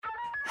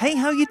Hey,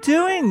 how you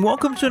doing?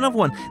 Welcome to another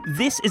one.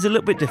 This is a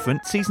little bit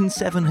different. Season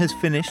 7 has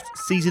finished.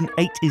 Season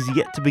 8 is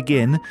yet to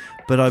begin.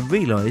 But I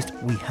realised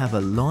we have a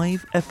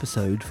live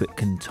episode that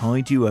can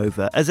tide you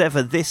over. As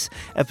ever, this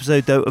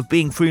episode, though, of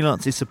Being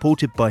Freelance is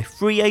supported by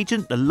Free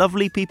Agent, the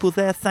lovely people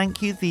there.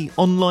 Thank you. The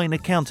online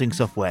accounting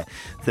software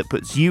that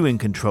puts you in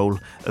control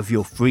of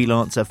your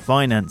freelancer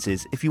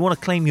finances. If you want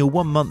to claim your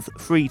 1 month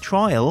free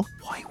trial,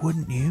 why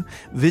wouldn't you?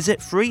 Visit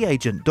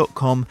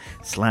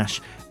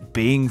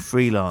freeagent.com/being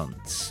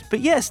freelance. But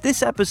yes,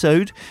 this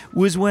episode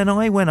was when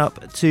I went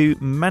up to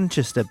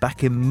Manchester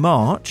back in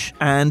March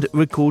and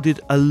recorded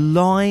a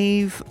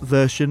live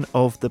version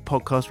of the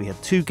podcast. We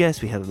had 2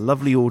 guests, we had a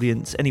lovely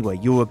audience. Anyway,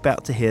 you're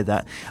about to hear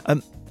that.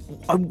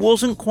 I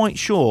wasn't quite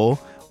sure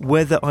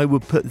whether I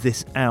would put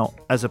this out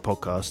as a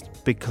podcast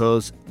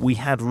because we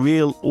had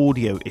real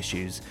audio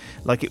issues.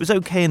 Like, it was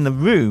okay in the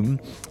room,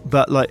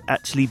 but like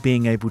actually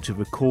being able to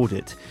record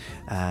it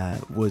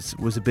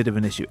was a bit of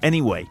an issue.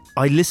 Anyway,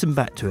 I listened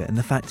back to it, and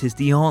the fact is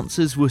the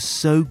answers were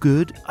so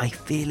good, I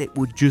feel it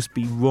would just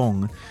be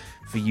wrong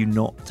for you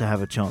not to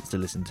have a chance to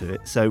listen to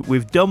it. So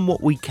we've done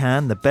what we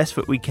can, the best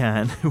that we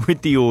can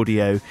with the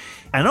audio,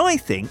 and I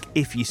think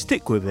if you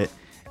stick with it,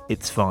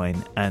 it's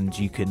fine and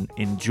you can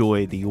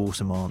enjoy the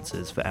awesome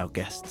answers that our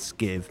guests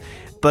give.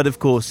 But of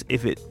course,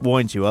 if it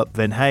winds you up,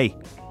 then hey,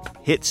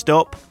 hit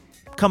stop,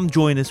 come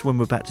join us when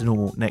we're back to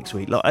normal next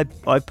week. Like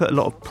I put a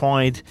lot of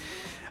pride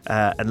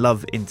and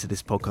love into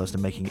this podcast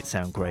and making it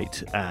sound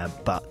great,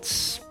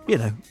 but you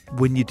know,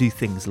 when you do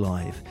things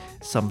live,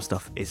 some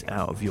stuff is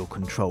out of your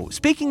control.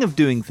 Speaking of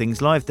doing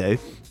things live though,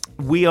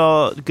 we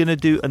are going to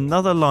do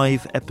another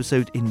live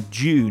episode in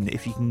June.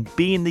 If you can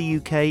be in the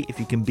UK, if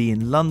you can be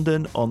in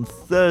London on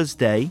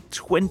Thursday,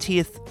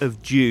 20th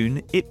of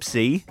June,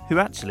 IPSI, who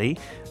actually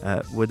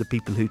were the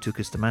people who took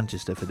us to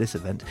Manchester for this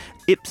event,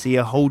 IPSI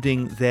are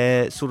holding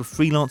their sort of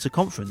freelancer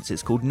conference.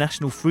 It's called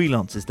National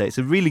Freelancers Day. It's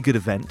a really good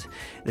event.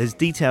 There's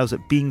details at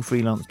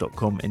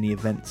beingfreelance.com in the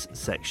events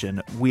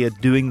section. We are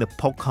doing the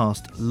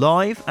podcast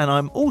live, and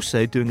I'm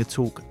also doing a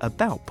talk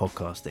about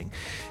podcasting.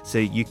 So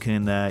you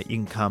can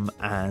come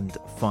and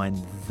find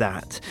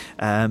that.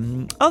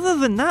 Other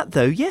than that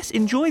though, yes,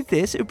 enjoyed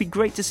this. It would be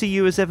great to see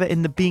you as ever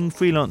in the Being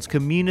Freelance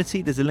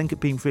community. There's a link at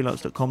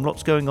beingfreelance.com.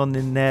 Lots going on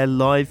in there.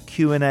 Live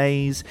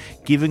Q&As,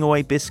 giving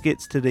away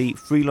biscuits to the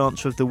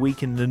Freelancer of the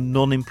Week and the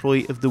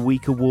Non-Employee of the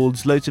Week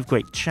awards. Loads of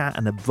great chat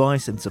and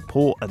advice and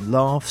support and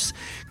laughs.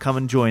 Come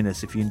and join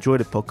us. If you enjoy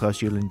the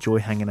podcast, you'll enjoy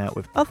hanging out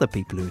with other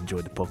people who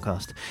enjoy the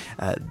podcast.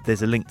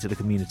 There's a link to the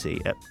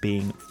community at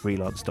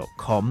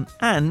beingfreelance.com.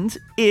 And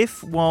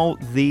if, while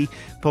the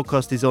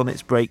podcast is on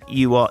its break,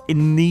 you are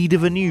in need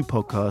of a new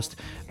podcast,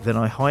 then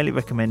I highly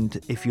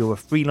recommend, if you're a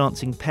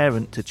freelancing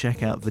parent, to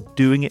check out the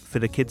Doing It for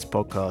the Kids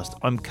podcast.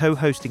 I'm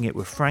co-hosting it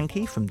with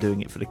Frankie from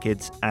Doing It for the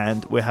Kids,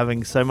 and we're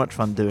having so much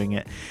fun doing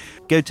it.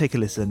 Go take a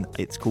listen.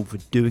 It's called the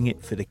Doing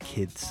It for the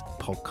Kids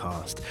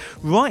podcast.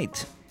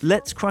 Right,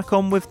 let's crack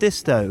on with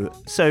this though.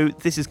 So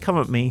this has come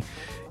at me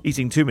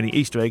eating too many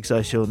Easter eggs.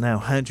 I shall now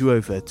hand you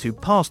over to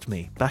Past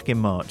Me back in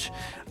March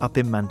up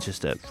in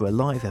Manchester for a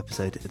live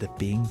episode of the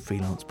Being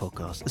Freelance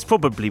podcast. That's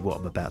probably what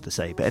I'm about to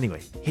say, but anyway,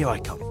 here I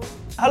come.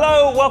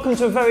 Hello, welcome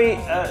to a very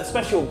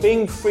special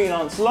Being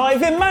Freelance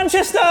live in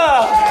Manchester!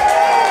 Oh!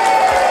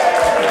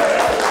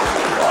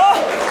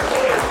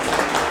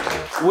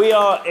 We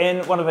are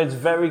in one of those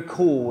very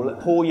cool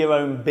pour your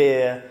own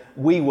beer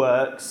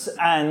WeWorks,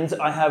 and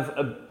I have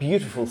a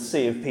beautiful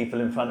sea of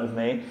people in front of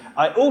me.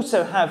 I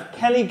also have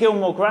Kelly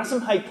Gilmore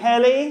Grasham. Hey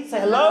Kelly, say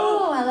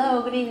hello.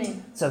 Hello, good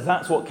evening. So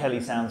that's what Kelly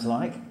sounds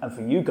like, and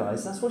for you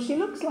guys, that's what she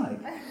looks like.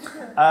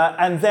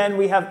 And then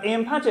we have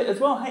Ian Paget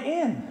as well. Hey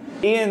Ian.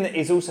 Ian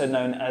is also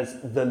known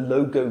as the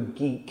Logo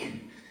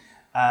Geek.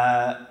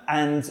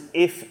 And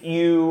if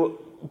you,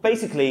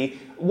 basically,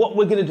 what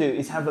we're going to do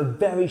is have a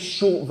very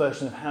short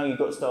version of how you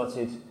got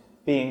started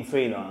being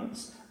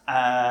freelance.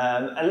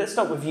 And let's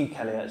start with you,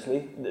 Kelly,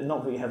 actually.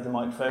 Not that you have the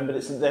microphone, but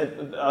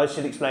I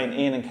should explain,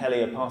 Ian and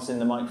Kelly are passing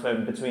the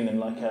microphone between them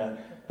like a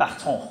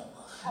baton,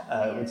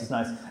 which is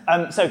nice.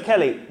 So,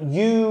 Kelly,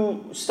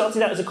 you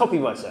started out as a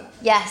copywriter.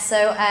 Yes,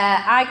 so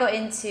I got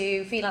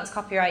into freelance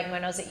copywriting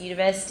when I was at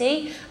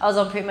university. I was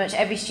on pretty much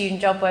every student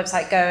job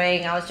website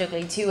going. I was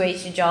juggling 2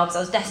 Asian jobs.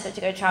 I was desperate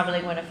to go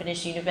travelling when I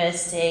finished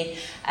university.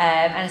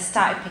 And I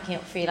started picking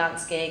up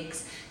freelance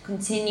gigs.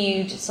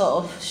 Continued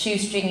sort of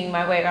shoestringing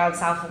my way around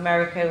South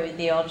America with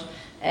the odd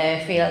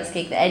freelance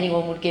gig that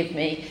anyone would give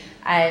me.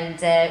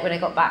 And when I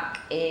got back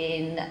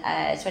in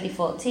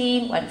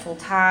 2014, went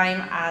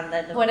full-time, and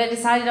then when I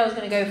decided I was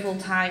going to go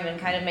full-time and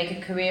kind of make a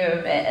career of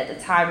it, at the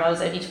time I was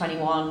only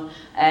 21,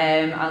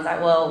 I was like,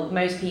 well,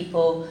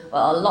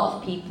 a lot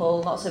of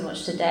people, not so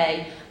much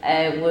today,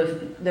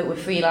 that were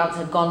freelance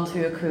had gone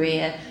through a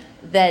career,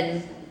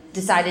 then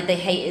decided they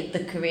hated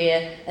the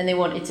career and they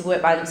wanted to work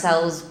by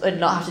themselves and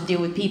not have to deal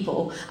with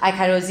people. I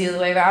kind of was the other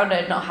way around.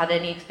 I'd not had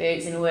any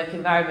experience in a work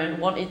environment,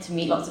 wanted to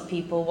meet lots of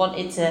people,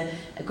 wanted to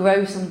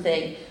grow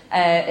something.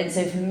 And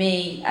so for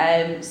me,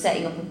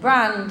 setting up a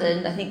brand,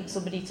 and I think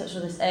somebody touched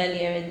on this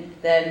earlier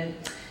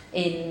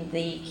in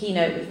the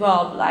keynote with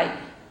Rob, like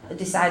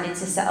decided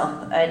to set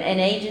up an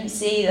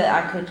agency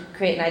that I could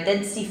create an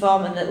identity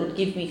from and that would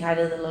give me kind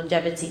of the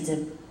longevity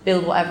to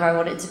build whatever I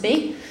want it to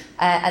be.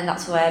 And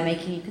that's where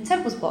Making You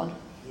Content was born.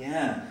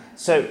 Yeah.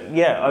 So,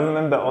 I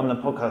remember on the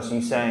podcast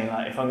you saying,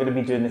 like, if I'm going to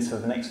be doing this for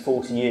the next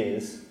 40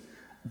 years,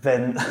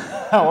 then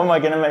how am I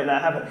going to make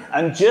that happen?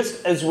 And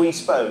just as we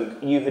spoke,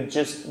 you had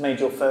just made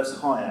your first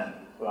hire,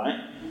 right?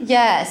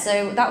 Yeah,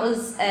 so that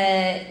was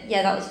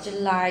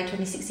July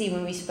 2016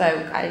 when we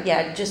spoke.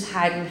 I just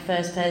hired my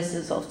first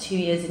person sort of 2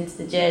 years into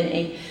the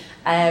journey.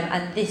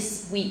 And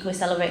this week we're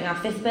celebrating our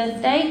 5th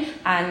birthday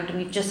and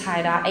we've just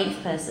hired our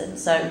 8th person.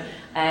 So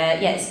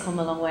it's come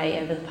a long way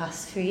over the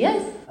past 3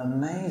 years.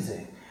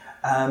 Amazing.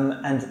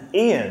 And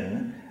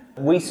Ian,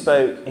 we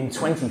spoke in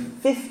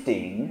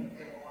 2015.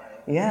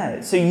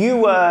 Yeah, so you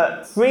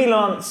were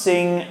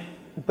freelancing,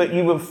 but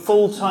you were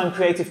full-time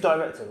creative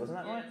director, wasn't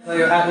that right?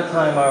 So at the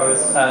time I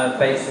was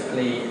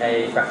basically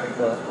a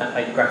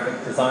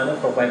graphic designer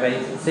for a web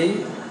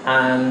agency,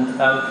 and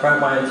throughout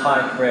my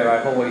entire career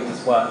I've always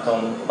just worked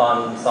on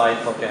fun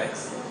side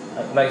projects.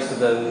 Most of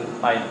them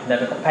I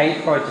never got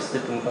paid for, I just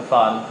did them for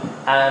fun.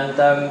 And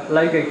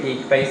Logo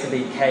Geek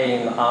basically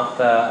came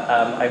after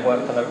I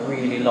worked on a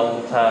really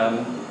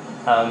long-term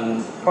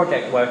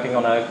project working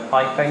on an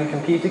iPhone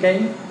computer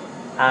game.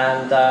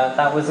 And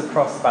that was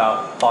across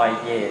about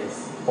 5 years,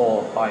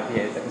 4 or 5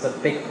 years. It was a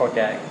big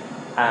project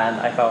and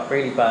I felt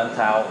really burnt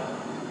out,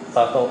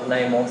 so I thought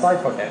no more side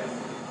projects.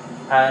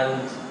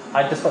 And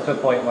I just got to a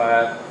point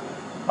where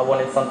I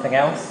wanted something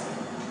else.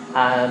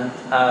 And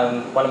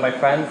one of my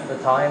friends at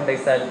the time, they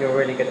said, you're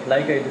really good at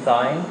logo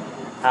design.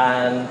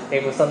 And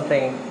it was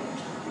something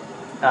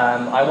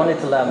I wanted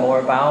to learn more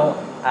about.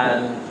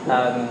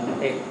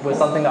 And it was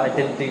something that I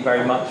didn't do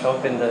very much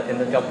of in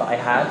the job that I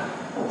had.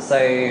 So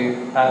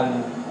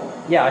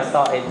I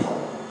started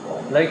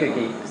Logo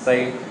Geek.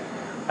 So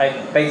I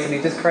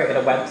basically just created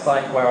a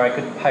website where I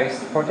could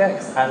post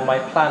projects, and my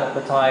plan at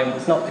the time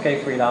was not to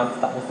go freelance.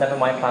 That was never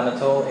my plan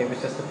at all. It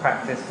was just to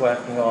practice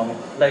working on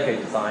logo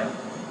design.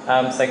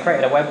 So I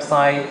created a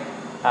website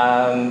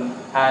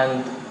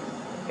and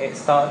it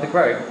started to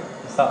grow.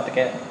 It started to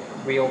get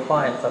real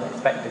clients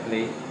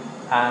unexpectedly,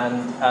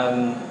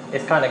 and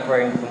it's kind of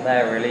grown from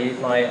there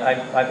really.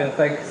 I've been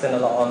focusing a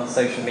lot on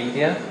social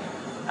media,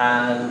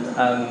 and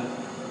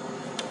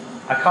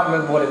I can't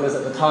remember what it was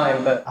at the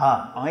time, but...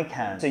 I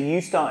can. So you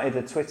started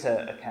a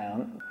Twitter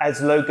account as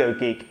Logo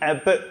Geek,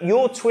 but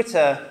your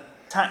Twitter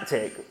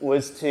tactic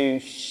was to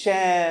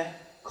share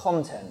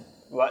content,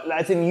 right?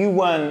 As in you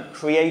weren't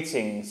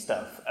creating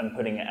stuff and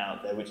putting it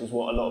out there, which is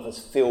what a lot of us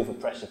feel the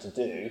pressure to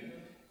do.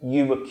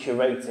 You were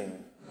curating.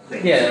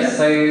 Yeah,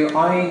 so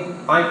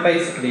I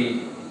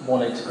basically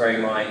wanted to grow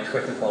my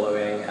Twitter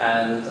following,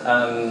 and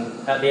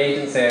at the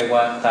agency I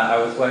worked at,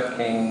 I was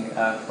working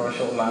for a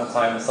short amount of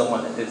time with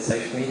someone that did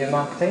social media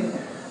marketing,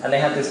 and they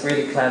had this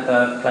really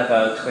clever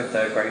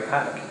Twitter growth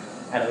hack,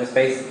 and it was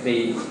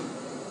basically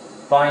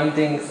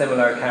finding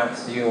similar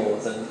accounts to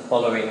yours and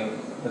following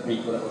the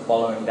people that were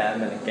following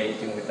them and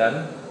engaging with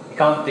them. You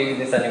can't do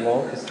this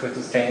anymore because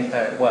Twitter's changed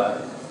how it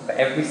works, but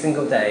every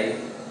single day,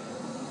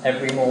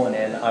 every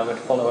morning, I would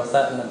follow a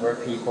certain number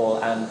of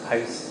people and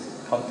post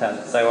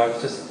content. So I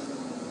was just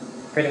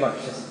pretty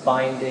much just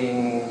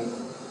finding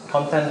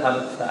content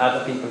that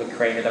other people had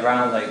created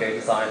around logo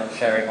design and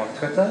sharing on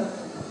Twitter.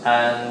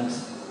 And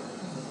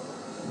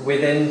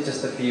within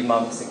just a few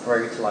months it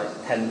grew to like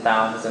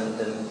 10,000,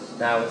 and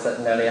now it's at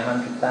nearly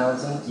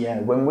 100,000. Yeah,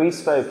 when we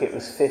spoke it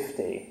was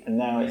 50 and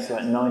now it's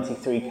like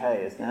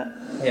 93k, isn't it?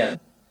 Yeah.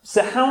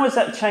 So how has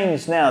that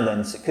changed now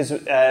then? Because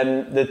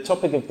the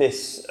topic of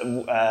this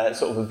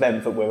sort of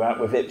event that we're at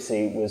with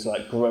Ipsy was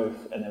like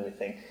growth and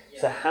everything.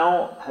 So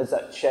how has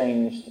that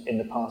changed in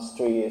the past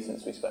 3 years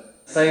since we spoke?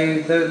 So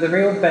the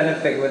real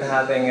benefit with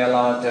having a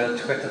larger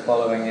Twitter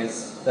following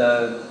is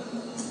the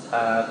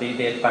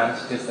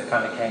advantages that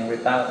kind of came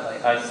with that.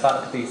 Like I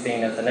started to be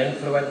seen as an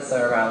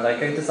influencer around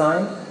logo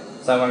design.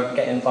 So I would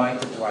get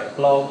invited to write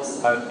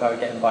blogs, I would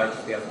get invited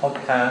to be on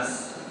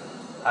podcasts,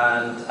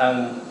 and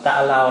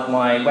that allowed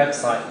my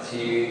website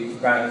to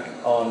rank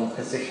on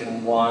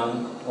position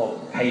 1 or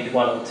page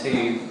 1 or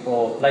 2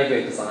 for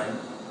logo design.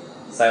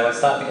 So I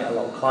started to get a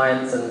lot of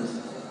clients, and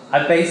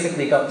I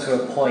basically got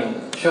to a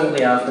point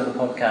shortly after the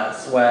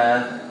podcast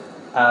where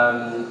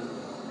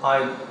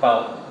I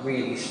felt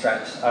really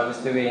stretched. I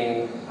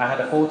had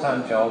a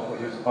full-time job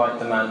which was quite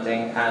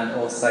demanding, and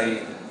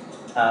also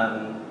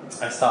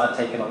I started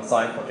taking on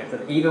side projects.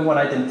 And even when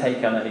I didn't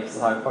take on any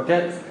side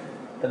projects,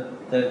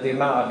 the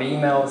amount of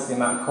emails, the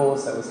amount of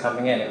calls that was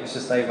coming in, it was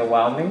just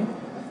overwhelming.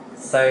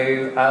 So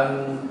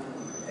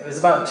it was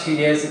about 2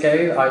 years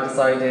ago I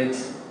decided,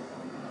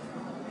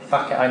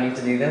 fuck it, I need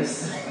to do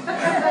this.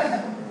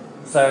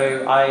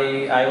 So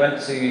I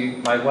went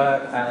to my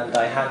work and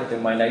I handed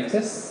in my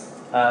notice.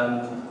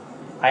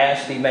 I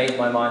actually made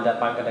my mind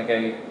up, I'm going to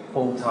go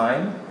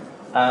full-time.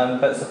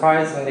 But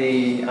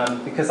surprisingly,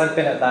 because I've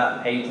been at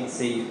that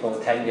agency for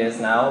 10 years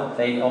now,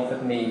 they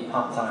offered me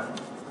part-time.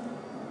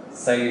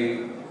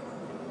 So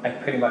I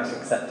pretty much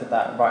accepted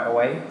that right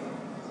away.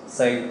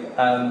 So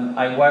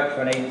I work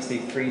for an agency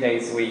 3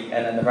 days a week,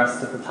 and then the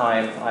rest of the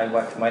time I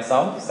work for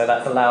myself. So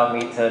that's allowed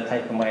me to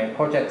take on my own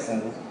projects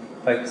and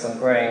focus on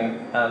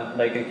growing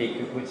Logo Geek,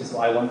 which is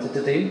what I wanted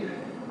to do.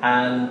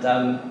 And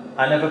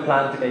I never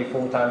planned to go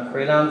full-time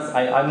freelance.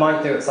 I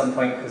might do at some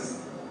point because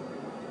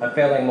I'm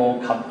feeling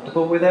more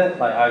comfortable with it.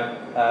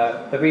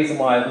 The reason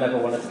why I've never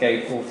wanted to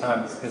go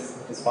full-time is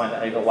because I just find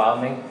it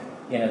overwhelming.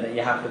 That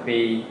you have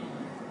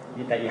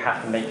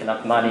to make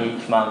enough money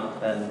each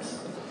month, and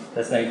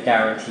there's no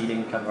guaranteed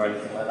income or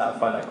anything like that. I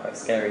find that quite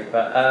scary.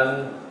 But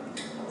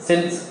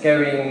since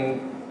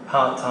going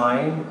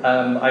part-time,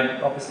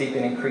 I've obviously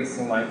been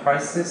increasing my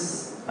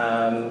prices.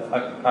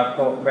 I've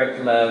got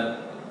regular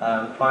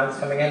clients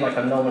coming in.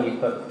 I've normally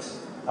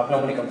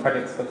got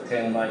projects booked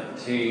in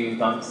 2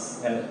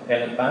 months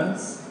in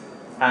advance.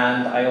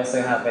 And I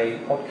also have a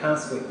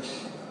podcast which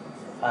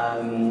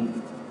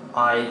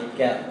I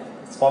get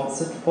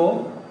sponsored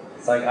for.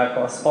 So I've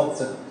got a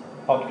sponsored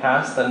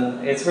podcast,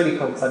 and it's really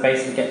cool because I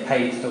basically get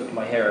paid to talk to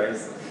my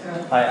heroes.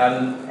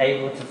 I'm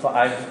able to.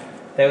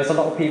 There was a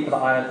lot of people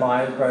that I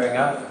admired growing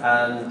up,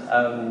 and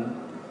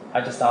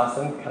I just asked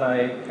them, "Can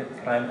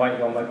I invite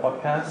you on my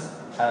podcast?"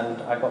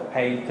 And I got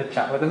paid to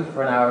chat with them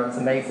for an hour. It's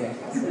amazing.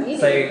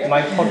 So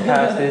my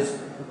podcast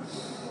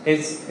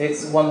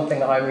is one thing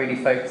that I'm really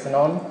focusing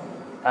on,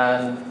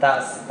 and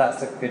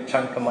that's a good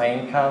chunk of my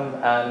income.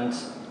 And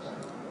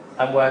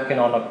I'm working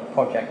on a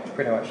project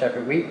pretty much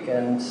every week,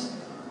 and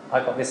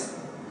I've got this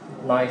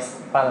nice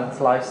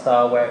balanced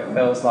lifestyle where it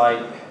feels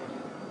like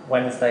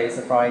Wednesdays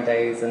are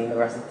Fridays and the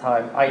rest of the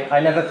time. I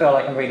never feel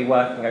like I'm really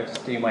working. I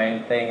just do my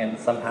own thing, and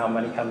somehow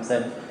money comes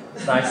in.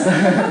 It's nice.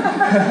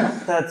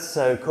 That's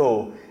so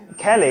cool.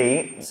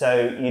 Kelly,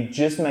 so you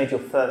just made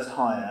your first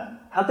hire.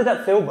 How did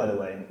that feel, by the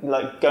way?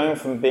 Going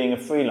from being a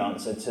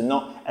freelancer to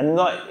not... And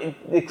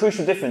the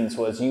crucial difference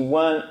was you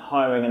weren't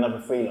hiring another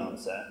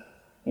freelancer.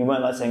 You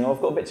weren't saying,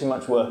 I've got a bit too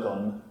much work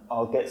on,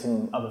 I'll get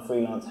some other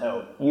freelance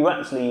help. You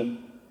actually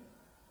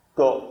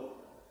got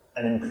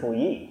an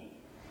employee.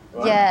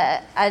 Right.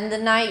 Yeah, and the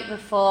night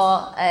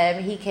before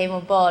he came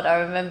on board,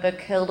 I remember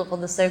curled up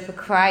on the sofa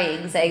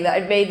crying, saying that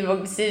I'd made the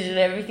wrong decision and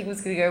everything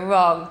was going to go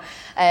wrong.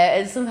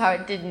 And somehow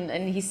it didn't,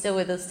 and he's still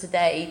with us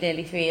today,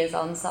 nearly 3 years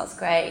on, so that's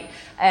great.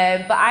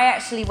 But I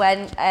actually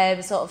went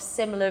sort of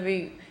similar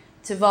route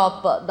to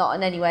Rob, but not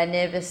on anywhere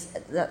near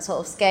that sort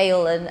of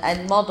scale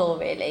and model,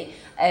 really.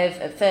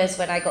 At first,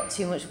 when I got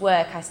too much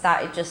work, I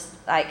started just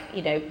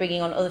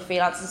bringing on other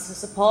freelancers to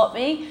support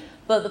me.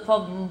 But the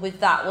problem with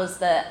that was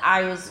that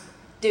I was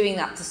doing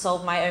that to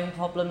solve my own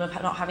problem of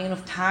not having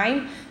enough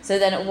time. So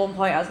then at one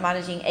point I was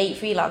managing 8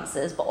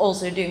 freelancers, but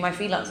also doing my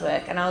freelance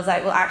work. And I was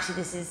like, well, actually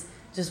this is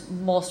just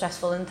more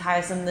stressful and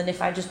tiresome than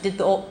if I just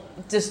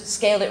just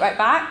scaled it right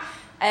back.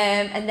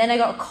 And then I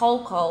got a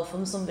cold call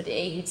from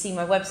somebody who'd seen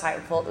my website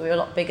and thought that we were a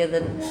lot bigger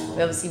than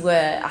we obviously were,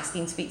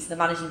 asking to speak to the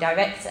managing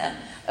director,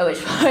 at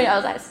which point I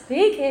was like,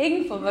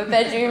 speaking from my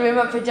bedroom in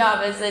my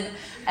pyjamas.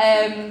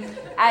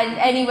 And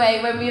anyway,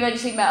 when we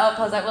eventually met up,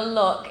 I was like, well,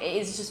 look, it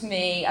is just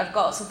me. I've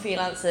got some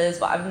freelancers,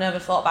 but I've never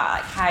thought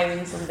about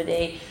hiring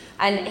somebody.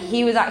 And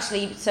he was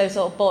actually so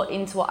sort of bought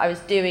into what I was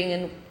doing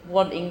and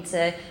wanting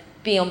to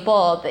be on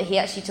board that he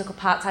actually took a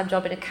part-time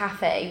job in a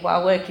cafe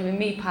while working with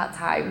me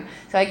part-time.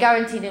 So I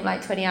guaranteed him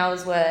 20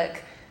 hours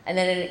work, and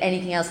then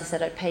anything else I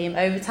said I'd pay him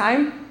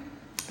overtime.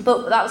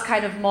 But that was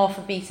kind of more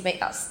for me to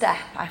make that step.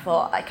 I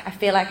thought, I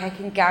feel like I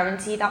can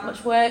guarantee that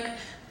much work.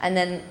 And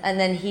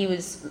then he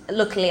was,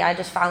 luckily I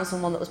just found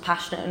someone that was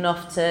passionate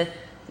enough to,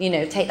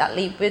 take that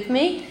leap with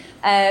me.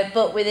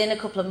 But within a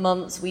couple of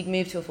months, we'd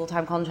moved to a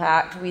full-time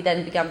contract. We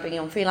then began bringing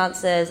on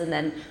freelancers, and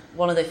then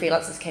one of the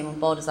freelancers came on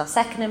board as our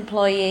second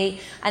employee.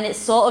 And it's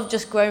sort of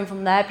just grown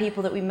from there,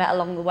 people that we met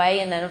along the way.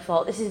 And then I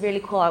thought, this is really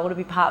cool, I want to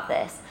be part of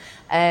this.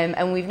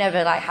 And we've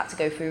never had to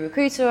go through a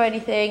recruiter or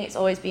anything. It's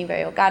always been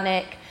very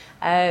organic.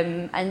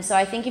 And so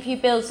I think if you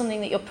build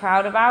something that you're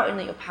proud about and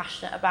that you're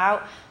passionate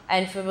about,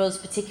 and for us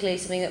particularly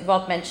something that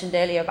Rob mentioned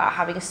earlier about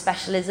having a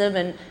specialism,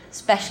 and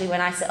especially when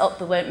I set up,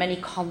 there weren't many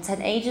content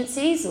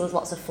agencies. There was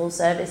lots of full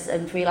service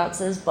and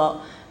freelancers,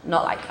 but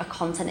not a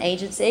content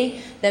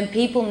agency. Then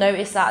people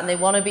notice that and they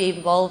want to be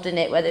involved in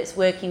it, whether it's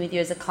working with you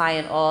as a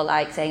client or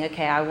saying,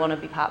 okay, I want to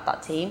be part of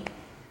that team.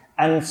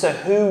 And so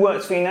who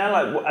works for you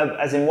now?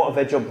 As in, what are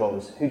their job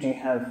roles? Who do you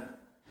have?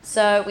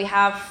 So we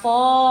have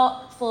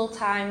 4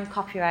 full-time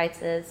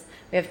copywriters,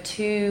 we have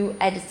 2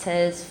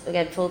 editors,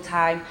 again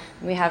full-time,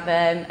 and we have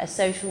a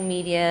social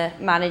media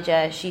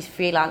manager. She's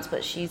freelance,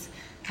 but she's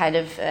kind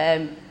of,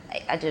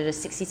 I do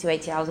 60 to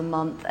 80 hours a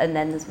month, and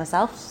then there's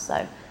myself,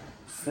 so.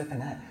 Flipping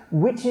that.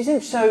 Which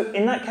isn't, so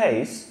in that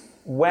case,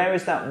 where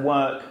is that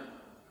work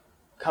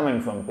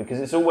coming from? Because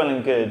it's all well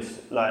and good,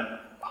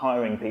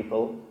 hiring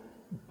people,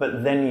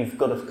 but then you've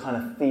got to kind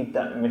of feed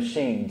that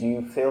machine. Do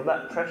you feel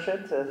that pressure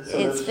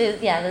to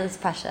Yeah, there's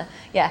pressure.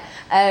 Yeah,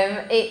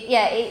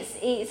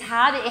 it's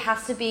hard. It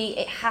has to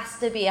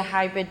be a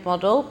hybrid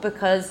model,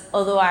 because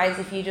otherwise,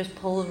 if you just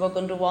pull the rug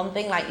under one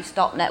thing, you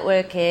stop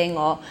networking,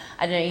 or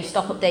you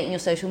stop updating your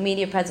social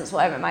media presence,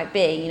 whatever it might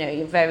be.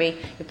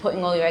 You're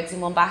putting all your eggs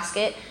in one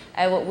basket.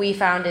 what we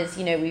found is,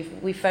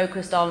 we've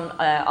focused on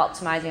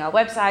optimizing our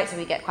website, so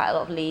we get quite a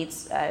lot of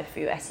leads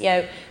through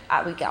SEO.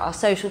 We get our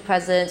social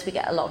presence, we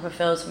get a lot of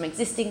referrals from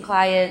existing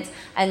clients,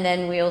 and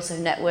then we also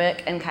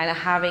network, and kind of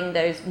having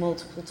those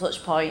multiple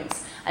touch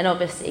points. And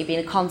obviously, being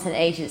a content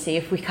agency,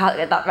 if we can't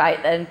get that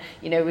right, then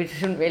we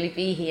shouldn't really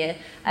be here.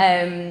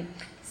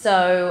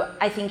 So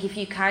I think if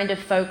you kind of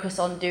focus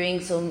on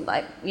doing some,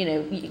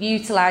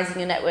 utilising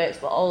your networks,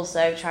 but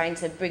also trying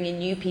to bring in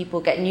new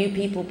people, get new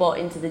people bought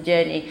into the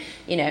journey.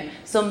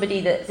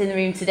 Somebody that's in the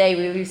room today,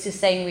 we were just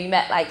saying we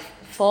met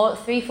 4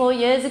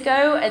 years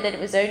ago, and then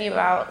it was only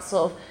about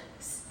sort of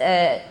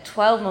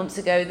 12 months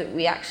ago that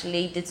we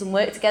actually did some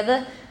work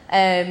together.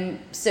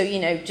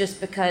 Just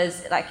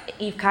because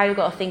you've kind of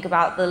got to think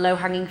about the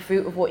low-hanging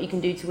fruit of what you can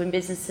do to win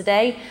business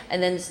today,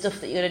 and then the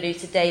stuff that you're going to do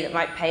today that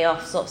might pay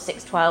off sort of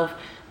 6, 12,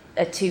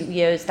 2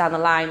 years down the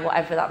line,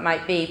 whatever that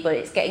might be. But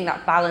it's getting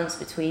that balance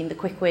between the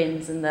quick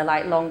wins and the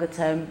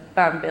longer-term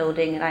brand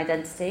building and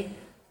identity.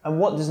 And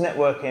what does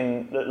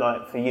networking look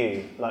like for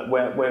you?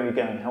 Where are you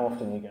going? How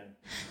often are you going?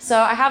 So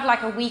I have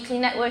a weekly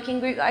networking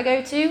group that I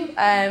go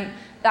to.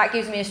 That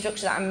gives me a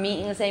structure that I'm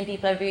meeting the same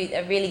people every week.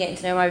 They're really getting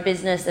to know my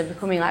business. They're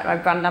becoming my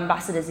brand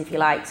ambassadors, if you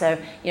like. So,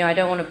 I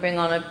don't want to bring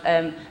on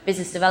a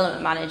business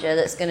development manager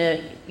that's going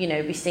to,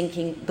 be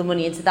sinking the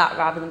money into that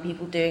rather than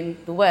people doing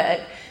the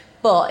work.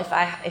 But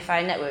if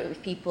I network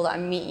with people that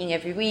I'm meeting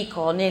every week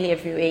or nearly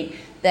every week,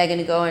 they're going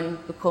to go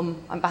and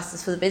become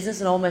ambassadors for the business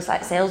and almost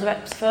like sales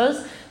reps for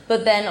us.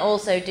 But then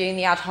also doing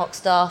the ad hoc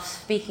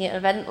stuff, speaking at an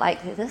event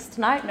like this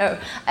tonight,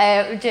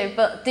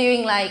 but doing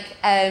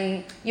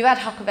your ad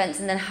hoc events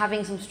and then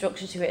having some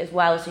structure to it as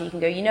well, so you can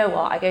go,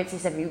 I go to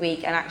this every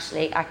week, and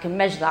actually I can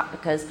measure that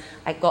because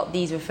I got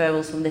these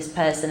referrals from this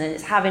person, and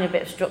it's having a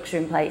bit of structure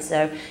in place.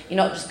 So you're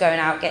not just going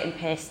out, getting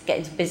pissed,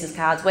 getting some business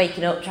cards,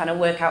 waking up, trying to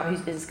work out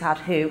whose business card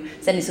who,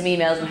 sending some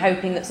emails and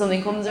hoping that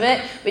something comes of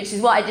it, which is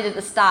what I did at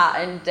the start.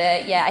 And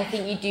I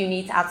think you do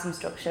need to add some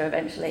structure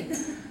eventually.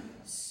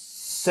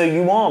 So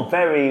you are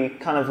very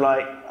kind of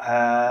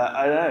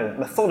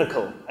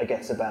methodical, I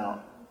guess,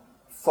 about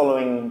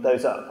following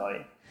those up, are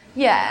you?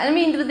 Yeah, I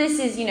mean, this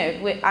is,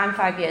 I'm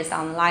 5 years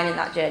down the line in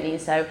that journey,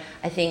 so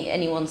I think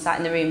anyone sat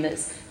in the room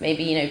that's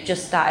maybe,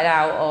 just started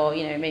out or,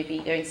 maybe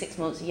going 6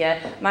 months, a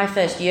year. My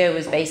first year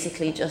was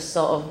basically just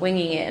sort of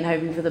winging it and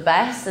hoping for the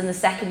best, and the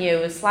second year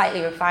was slightly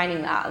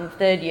refining that, and the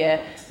third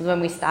year was when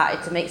we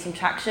started to make some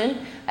traction.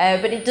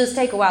 But it does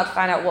take a while to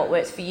find out what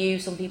works for you.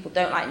 Some people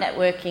don't like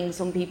networking,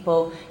 some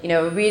people,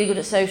 are really good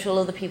at social,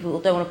 other people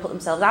don't want to put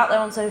themselves out there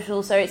on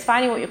social, so it's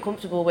finding what you're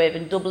comfortable with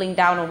and doubling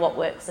down on what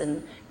works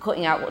and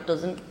cutting out what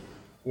doesn't.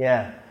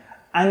 Yeah.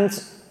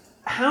 And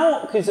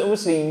how, because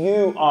obviously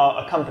you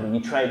are a company,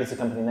 you trade as a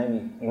company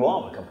name, you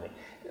are a company,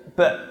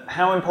 but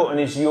how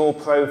important is your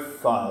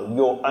profile,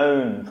 your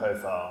own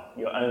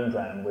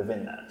brand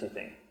within that, do you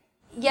think?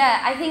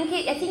 Yeah, I think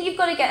you've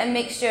got to get a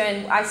mixture,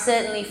 and I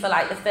certainly for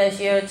the first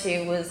year or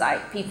two was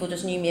people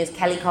just knew me as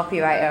Kelly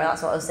Copywriter.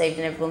 That's what I was saved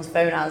in everyone's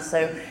phone as.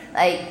 So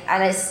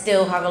and I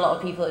still have a lot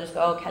of people that just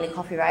go, oh, Kelly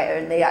Copywriter,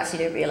 and they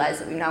actually don't realise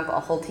that we've now got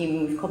a whole team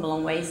and we've come a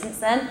long way since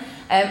then.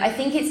 I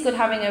think it's good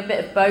having a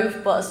bit of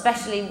both, but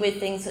especially with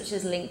things such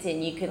as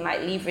LinkedIn, you can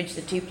leverage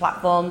the two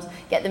platforms,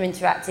 get them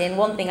interacting.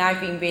 One thing I've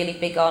been really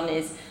big on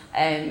is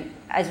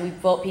as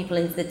we've brought people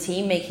into the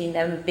team, making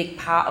them a big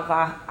part of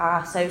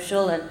our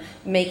social and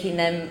making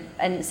them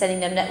and sending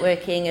them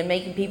networking and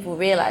making people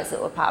realise that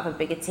we're part of a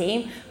bigger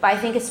team. But I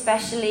think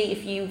especially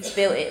if you've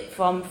built it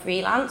from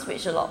freelance,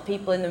 which a lot of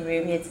people in the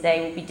room here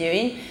today will be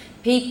doing,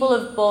 people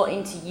have bought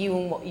into you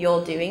and what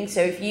you're doing. So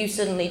if you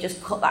suddenly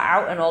just cut that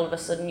out and all of a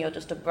sudden you're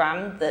just a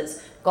brand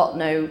that's got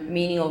no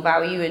meaning or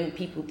value and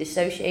people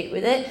dissociate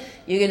with it,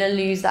 you're going to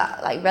lose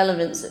that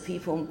relevance that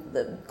people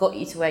that got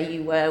you to where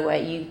you were,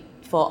 where you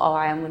thought, oh,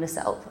 I am going to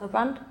set up a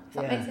brand. If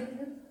that makes sense.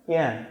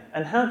 Yeah.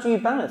 And how do you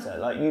balance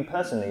it? You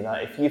personally,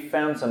 if you've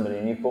found somebody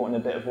and you've bought in a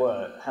bit of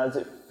work, how does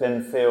it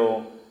then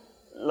feel?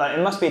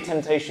 It must be a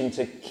temptation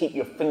to keep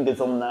your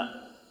fingers on that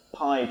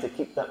pie to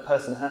keep that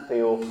person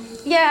happy, or?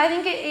 Yeah, I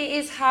think it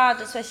is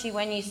hard, especially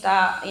when you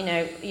start,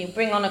 you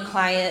bring on a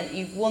client,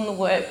 you've won the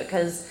work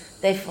because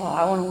they thought,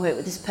 I want to work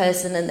with this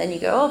person, and then you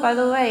go, oh, by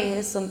the way,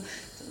 here's some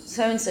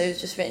so-and-so's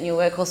just written your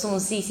work, or someone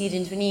CC'd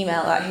into an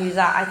email, who's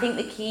that? I think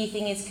the key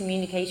thing is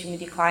communication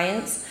with your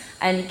clients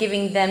and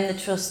giving them the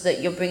trust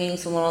that you're bringing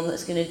someone on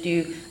that's going to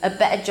do a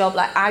better job.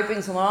 I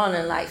bring someone on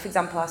and for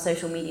example, our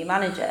social media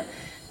manager,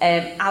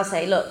 I'll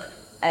say, look,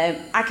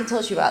 I can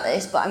talk to you about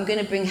this, but I'm going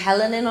to bring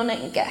Helen in on it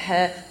and get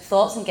her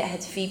thoughts and get her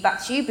to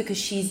feedback to you because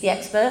she's the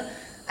expert.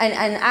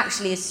 And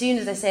actually, as soon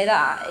as I say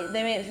that,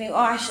 they make me think,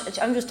 oh,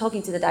 I'm just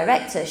talking to the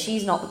director.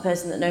 She's not the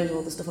person that knows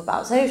all the stuff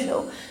about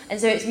social.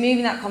 And so it's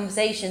moving that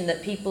conversation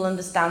that people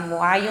understand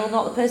why you're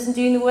not the person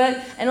doing the work.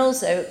 And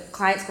also,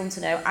 clients come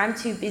to know, I'm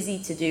too busy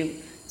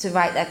to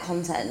write their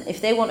content. If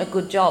they want a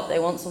good job, they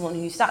want someone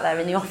who's sat there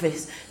in the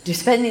office,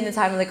 just spending the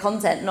time on the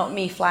content, not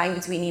me flying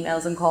between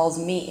emails and calls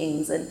and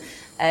meetings.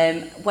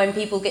 And when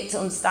people get to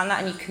understand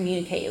that and you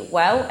communicate it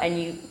well and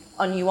you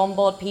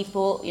onboard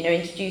people,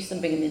 introduce them,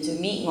 bring them into a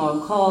meeting or a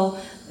call,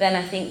 then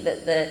I think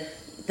that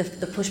the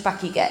the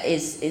pushback you get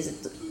is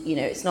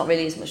it's not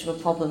really as much of a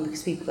problem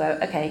because people go,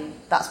 okay,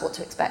 that's what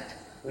to expect.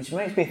 Which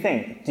makes me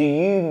think, do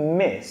you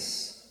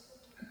miss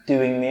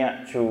doing the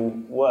actual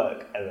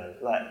work ever?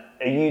 Like,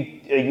 are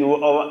you,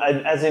 or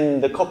as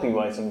in the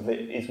copywriting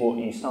is what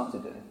you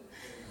started doing?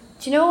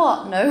 Do you know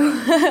what?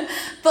 No,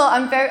 but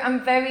I'm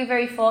very,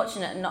 very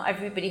fortunate, and not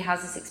everybody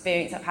has this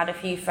experience. I've had a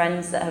few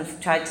friends that have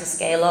tried to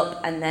scale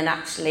up and then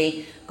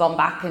actually gone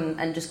back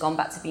and just gone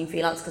back to being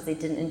freelance because they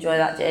didn't enjoy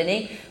that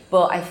journey.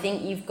 But I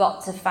think you've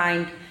got to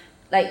find,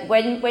 like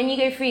when you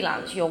go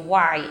freelance, your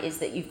why is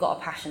that you've got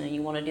a passion and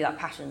you want to do that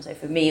passion. So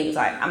for me, it was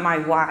like, my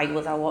why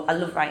was I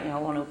love writing. I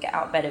want to get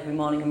out of bed every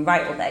morning and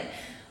write all day.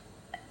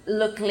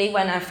 Luckily,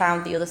 when I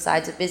found the other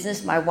sides of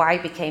business, my why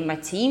became my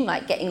team,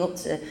 like getting up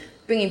to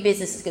bringing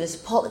business is going to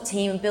support the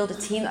team and build a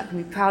team that I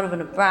can be proud of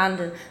and a brand,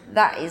 and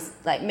that is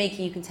like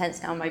making You Content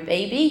now my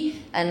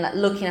baby, and like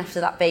looking after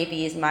that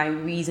baby is my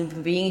reason for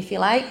being, if you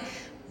like.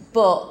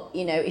 But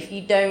if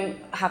you don't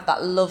have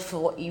that love for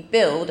what you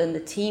build and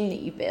the team that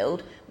you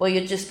build, well,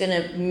 you're just going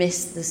to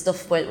miss the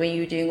stuff when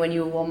you were doing when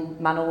you were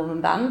one man or woman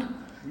band.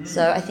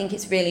 So I think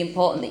it's really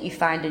important that you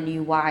find a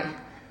new why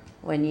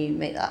when you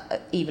make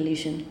that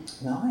evolution.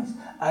 Nice.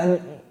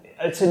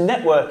 And so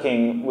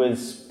networking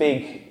was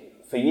big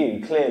for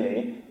you,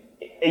 clearly.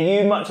 Are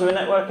you much of a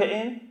networker,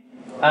 Ian?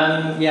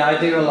 Yeah,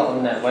 I do a lot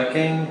of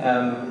networking.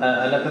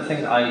 Another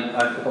thing that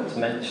I forgot to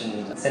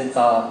mention since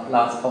our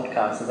last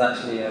podcast is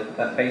actually a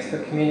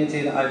Facebook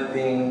community that I've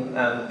been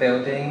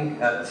building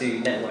to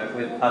network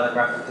with other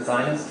graphic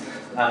designers.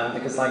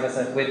 Because like I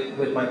said,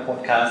 with my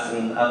podcast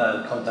and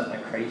other content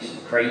I'm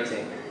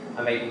creating,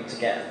 I'm able to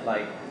get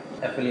like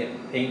affiliate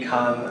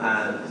income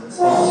and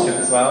sponsorship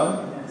as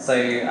well. So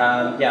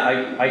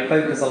I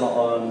focus a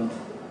lot on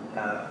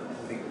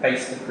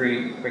Facebook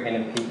group, bringing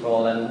in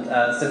people, and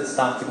since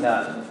starting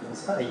that, it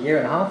was about a year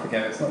and a half ago,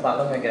 it's not that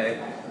long ago,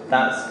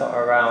 that's got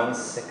around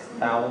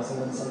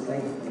 6,000 and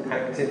something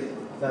active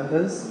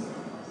members,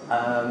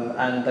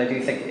 and I do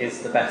think it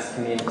is the best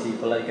community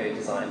for logo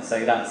design,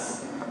 so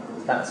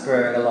that's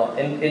growing a lot.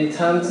 In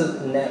terms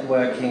of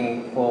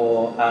networking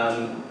for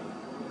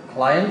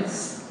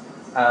clients,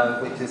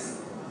 which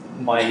is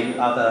my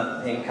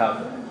other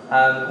income,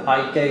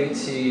 I go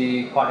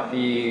to quite a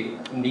few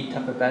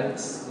meetup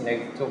events,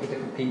 talk to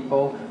different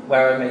people.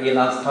 Where I met you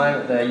last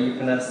time at the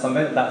Upreneur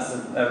Summit, that's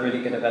a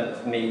really good event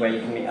for me where you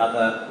can meet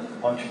other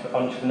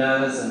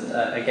entrepreneurs, and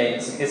again,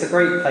 it's a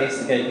great place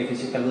to go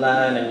because you can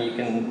learn and you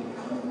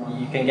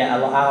can get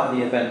a lot out of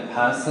the event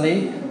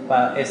personally,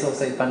 but it's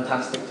also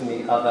fantastic to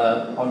meet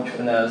other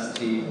entrepreneurs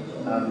to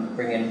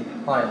bring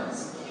in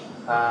clients.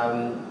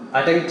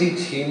 I don't do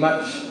too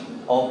much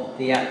of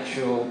the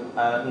actual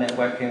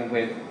networking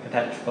with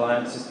potential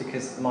clients just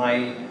because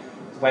my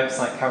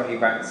website currently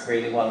ranks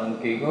really well on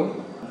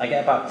Google. I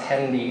get about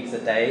 10 leads a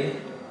day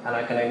and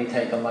I can only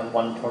take on like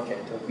one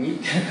project a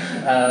week.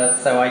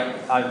 So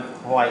I'm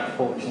quite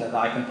fortunate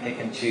that I can pick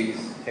and choose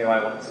who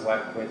I want to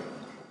work with.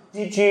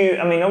 Did you,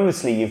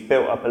 obviously you've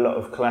built up a lot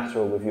of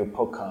collateral with your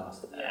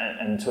podcast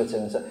and Twitter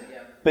and stuff,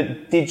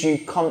 but did you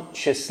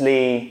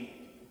consciously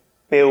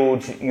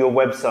build your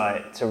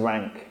website to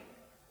rank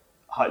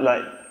high,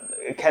 like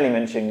Kelly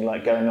mentioned,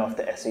 like going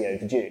after SEO,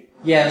 did you?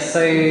 Yeah, so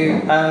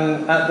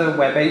at the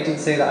web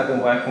agency that I've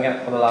been working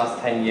at for the last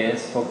 10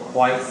 years, for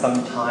quite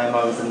some time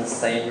I was in the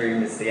same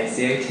room as the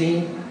SEO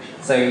team.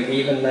 So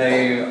even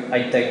though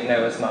I don't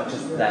know as much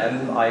as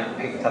them, I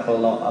picked up a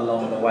lot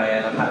along the way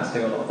and I've had to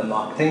do a lot of the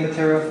marketing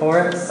material for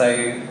it.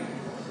 So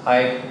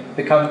I've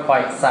become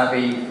quite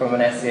savvy from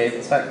an SEO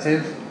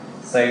perspective.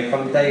 So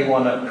from day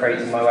one of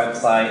creating my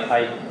website,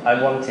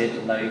 I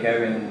wanted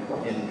logo in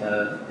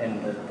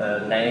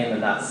the name,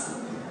 and that's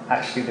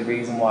actually the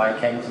reason why I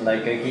came to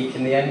Logo Geek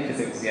in the end, because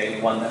it was the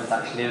only one that was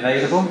actually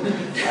available.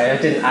 I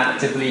didn't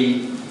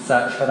actively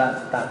search for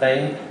that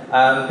name.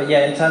 But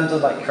yeah, in terms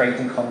of like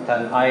creating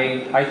content,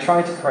 I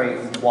try to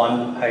create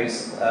one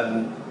post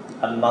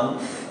a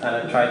month, and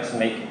I try to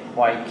make it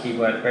quite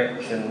keyword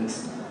rich and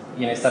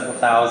several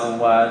thousand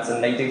words,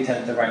 and they do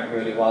tend to rank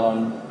really well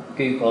on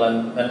Google,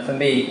 and for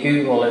me,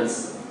 Google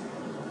is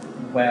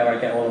where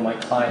I get all of my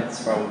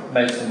clients from,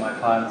 most of my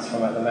clients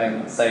from at the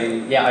moment. So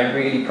yeah, I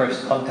really push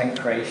content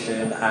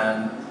creation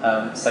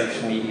and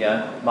social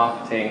media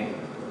marketing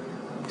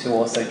to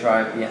also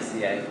drive the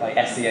SEO. Like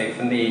SEO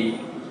for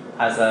me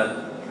as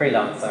a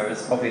freelancer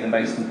is probably the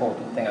most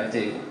important thing I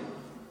do.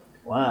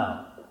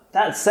 Wow,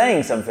 that's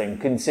saying something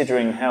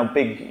considering how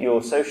big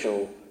your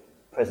social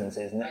presence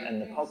is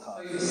and the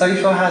podcast.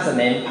 Social has an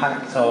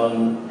impact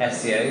on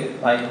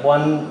SEO. Like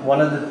one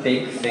of the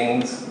big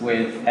things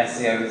with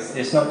SEO is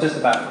it's not just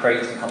about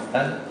creating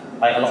content.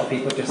 Like a lot of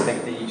people just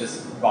think that you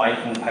just write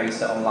and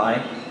post it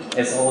online.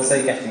 It's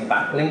also getting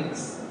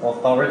backlinks,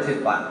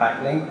 authoritative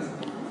backlinks,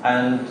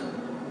 and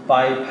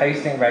by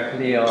posting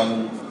regularly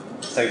on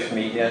social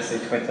media, so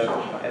Twitter,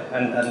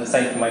 and the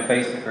same for my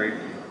Facebook group,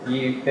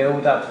 you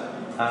build up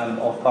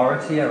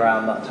authority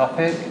around that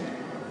topic,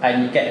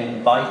 and you get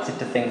invited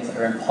to things that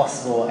are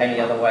impossible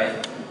any other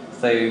way.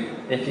 So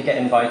if you get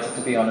invited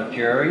to be on a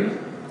jury,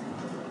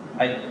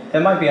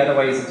 there might be other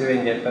ways of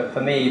doing it, but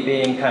for me,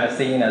 being kind of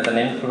seen as an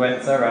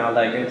influencer around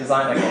Lego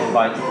design, I get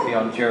invited to be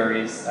on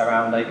juries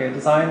around Lego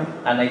design,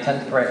 and they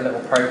tend to create a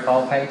little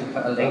profile page and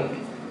put a link.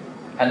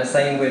 And the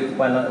same with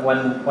when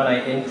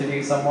I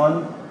interview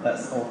someone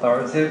that's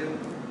authoritative,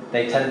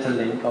 they tend to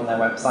link on their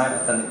website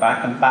and send it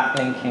back, and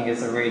backlinking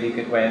is a really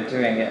good way of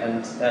doing it.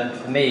 And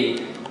for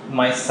me,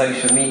 my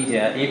social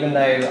media, even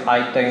though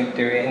I don't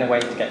do it in a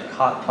way to get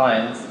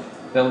clients,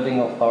 building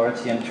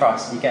authority and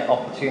trust, you get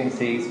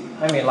opportunities.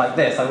 I mean, like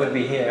this, I wouldn't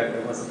be here if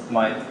it wasn't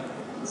my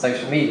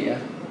social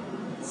media.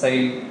 So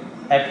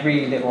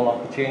every little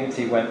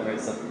opportunity, whether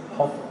it's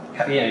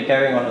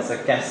going on as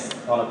a guest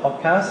on a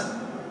podcast,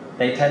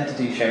 they tend to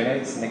do show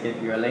notes and they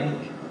give you a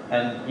link.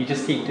 And you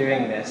just keep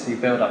doing this, you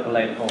build up a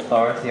load of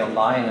authority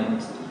online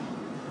and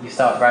you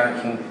start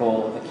ranking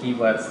for the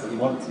keywords that you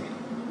want to.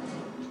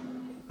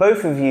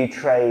 Both of you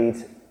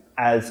trade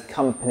as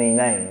company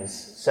names.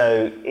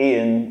 So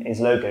Ian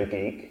is Logo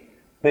Geek,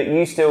 but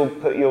you still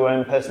put your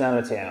own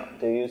personality out,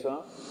 do you as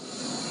well?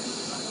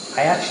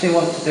 I actually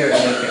want to do it a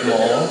little bit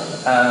more,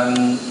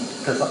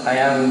 because I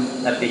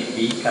am a big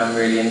geek. I'm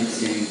really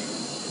into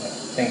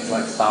things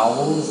like Star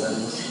Wars,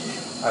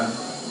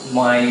 and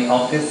my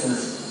office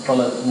is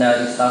full of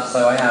nerdy stuff,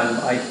 so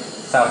I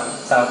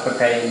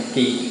self-proclaimed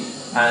geek,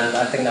 and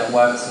I think that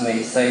works for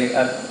me. So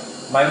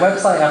my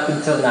website up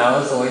until now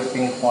has always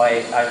been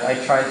quite, I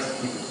try to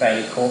keep it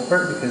fairly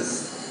corporate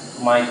because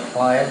my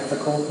clients are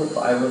corporate,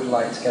 but I would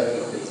like to go a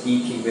little bit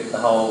geeky with the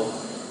whole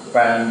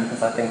brand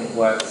because I think it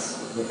works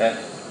with it.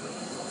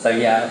 So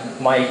yeah,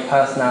 my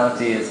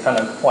personality is kind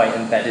of quite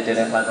embedded in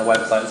it, like the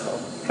website's got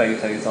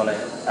photos on it.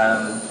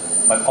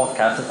 My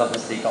podcast has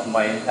obviously got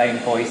my own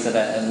voice in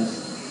it, and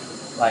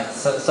like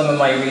some of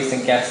my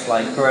recent guests,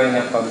 like growing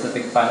up I was a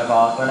big fan of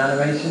Aardman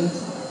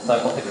Animations. So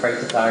I've got the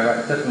creative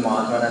director from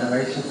Aardman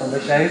Animations on the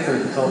show, so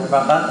we can talk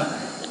about that.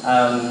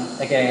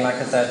 Again, like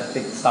I said,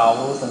 big Star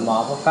Wars and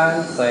Marvel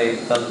fan, so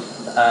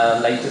the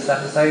latest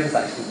episode is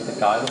actually with a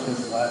guy that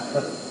does work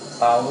for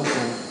Star Wars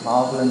and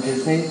Marvel and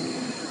Disney.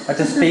 I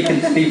just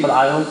speaking to people that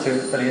I want to,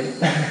 it's brilliant.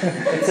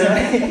 It's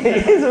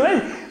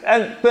amazing.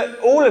 But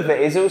all of it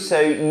is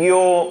also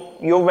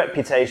your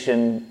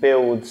reputation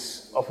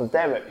builds off of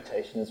their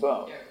reputation as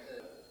well.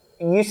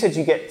 You said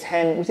you get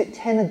 10, was it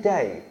 10 a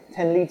day?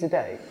 10 leads a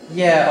day?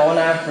 Yeah, on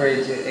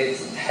average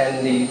it's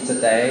 10 leads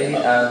a day.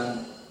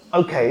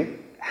 Okay,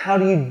 how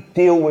do you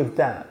deal with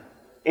that?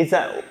 Is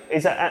that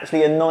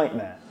actually a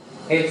nightmare?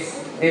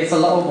 It's a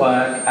lot of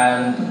work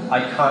and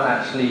I can't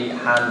actually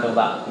handle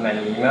that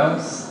many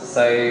emails.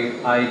 So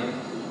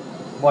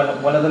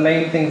one of the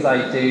main things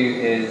I do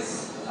is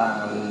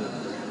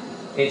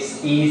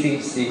it's easy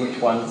to see which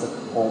ones are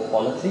poor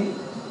quality.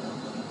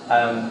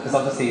 Because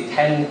obviously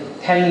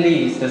 10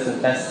 leads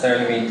doesn't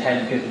necessarily mean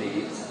 10 good leads.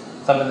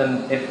 Some of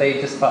them, if they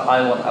just put,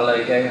 I want a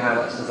logo, how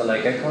much does a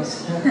logo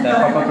cost?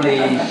 They're probably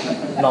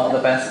not the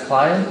best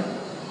client.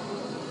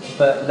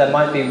 But there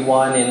might be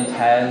 1 in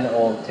 10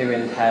 or 2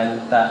 in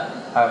 10 that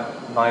have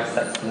nice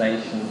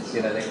explanations.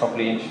 You know, they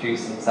probably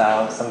introduce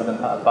themselves, some of them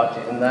put a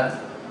budget in there.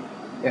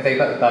 If they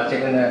put a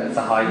budget in there, it's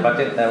a high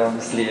budget, they're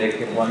obviously a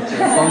good one to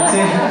respond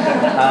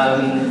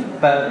to.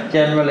 But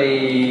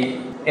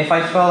generally, if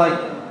I feel like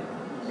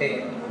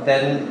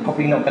then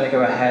probably not going to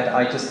go ahead.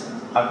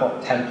 I've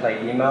got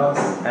template emails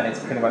and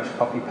it's pretty much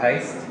copy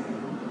paste,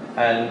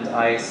 and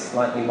I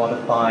slightly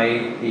modify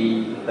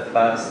the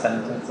first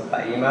sentence of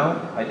that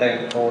email. I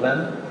don't call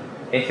them.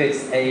 If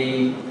it's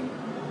a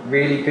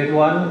really good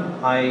one,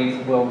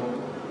 I will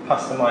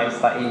customize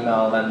that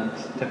email and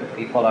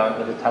typically follow it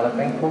with a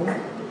telephone call.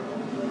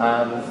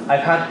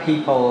 I've had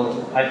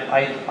people,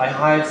 I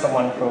hired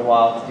someone for a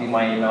while to do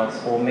my emails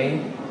for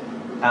me.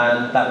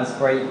 And that was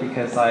great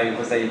because I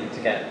was able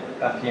to get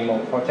a few more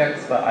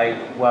projects, but I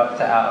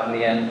worked it out in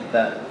the end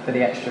that for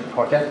the extra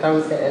project I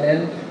was getting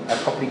in, I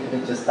probably could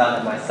have just done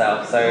it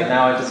myself. So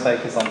now I just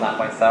focus on that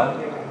myself.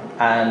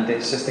 And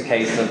it's just a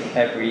case of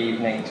every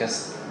evening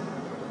just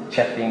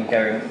checking,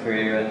 going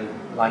through,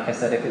 and like I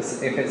said, if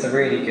it's a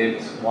really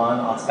good one,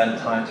 I'll spend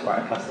time to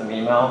write a custom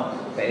email.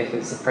 But if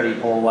it's a pretty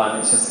poor one,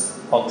 it's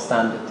just bog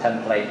standard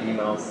template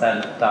emails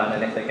sent, done,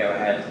 and if they go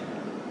ahead,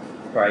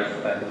 great,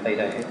 but if they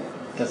don't, it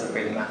doesn't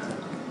really matter.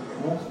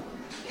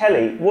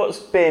 Kelly, what's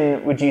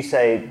been, would you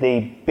say,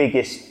 the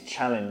biggest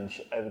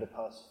challenge over the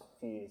past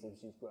few years as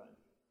you've grown?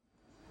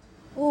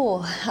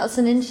 Oh, that's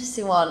an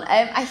interesting one.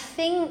 I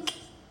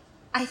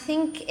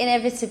think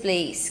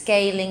inevitably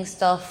scaling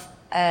stuff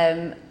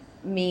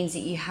means that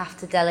you have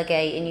to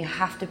delegate and you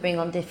have to bring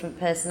on different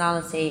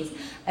personalities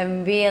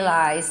and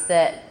realise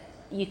that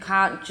you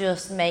can't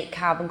just make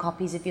carbon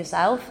copies of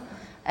yourself,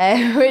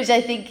 which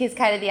I think is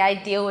kind of the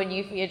ideal when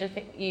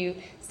you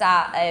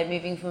start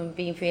moving from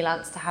being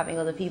freelance to having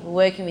other people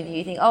working with you.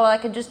 You think, oh, well, I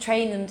can just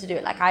train them to do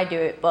it like I do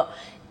it, but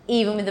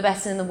even with the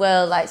best in the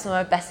world, like some of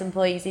my best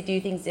employees, they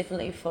do things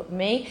differently from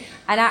me.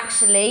 And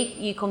actually,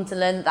 you come to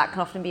learn that can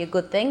often be a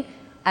good thing,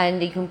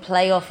 and you can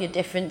play off your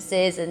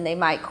differences, and they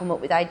might come up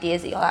with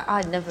ideas that you're like,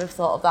 I'd never have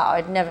thought of that, or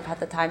I'd never have had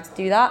the time to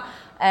do that.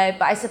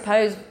 But I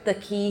suppose the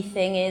key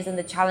thing is, and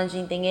the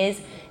challenging thing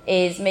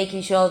is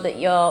making sure that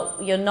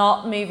you're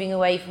not moving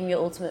away from your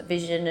ultimate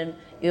vision and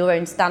your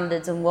own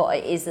standards and what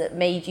it is that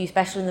made you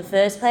special in the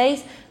first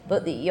place,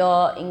 but that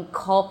you're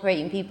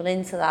incorporating people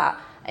into that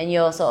and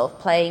you're sort of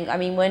playing. I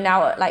mean, we're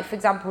now, like, for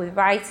example, with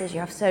writers, you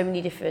have so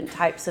many different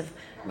types of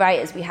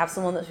writers. We have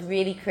someone that's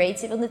really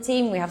creative on the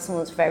team, we have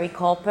someone that's very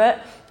corporate,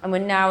 and we're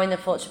now in the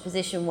fortunate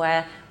position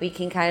where we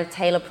can kind of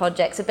tailor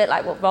projects, a bit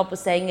like what Rob was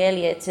saying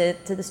earlier,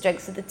 to the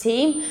strengths of the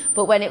team.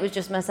 But when it was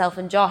just myself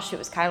and Josh, it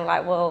was kind of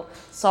like, well,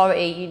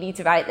 sorry, you need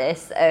to write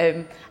this.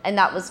 And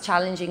that was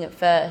challenging at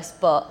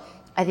first, but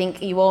I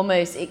think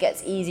it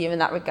gets easier in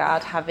that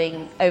regard,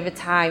 having, over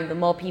time, the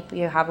more people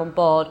you have on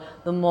board,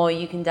 the more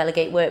you can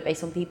delegate work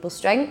based on people's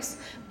strengths.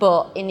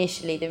 But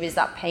initially there is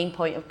that pain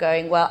point of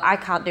going, well, I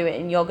can't do it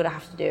and you're going to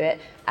have to do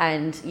it,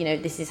 and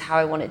this is how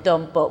I want it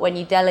done. But when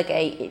you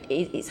delegate,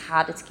 it's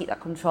harder to keep that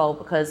control,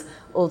 because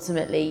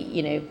ultimately,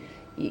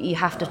 you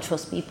have to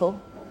trust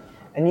people.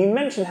 And you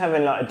mentioned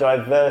having like a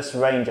diverse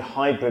range, a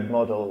hybrid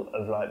model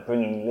of like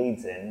bringing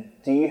leads in.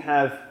 Do you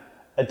have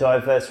a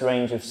diverse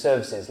range of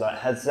services? Like,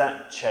 has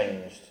that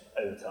changed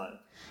over time?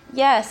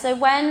 Yeah, so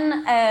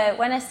when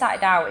I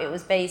started out, it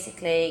was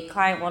basically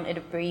client wanted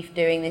a brief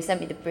doing, they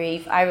sent me the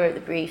brief, I wrote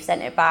the brief,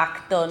 sent it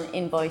back, done,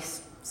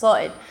 invoice,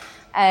 sorted.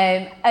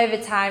 Over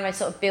time, I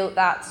sort of built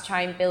that to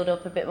try and build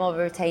up a bit more of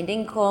a retained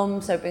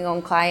income. So bring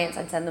on clients,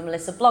 I'd send them a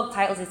list of blog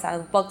titles, they'd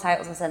send the blog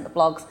titles, I sent the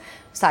blogs,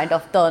 signed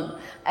off, done.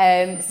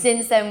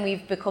 Since then,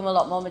 we've become a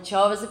lot more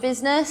mature as a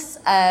business.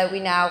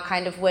 We now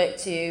kind of work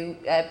to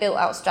build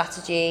out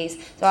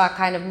strategies. So our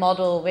kind of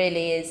model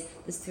really is,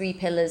 there's 3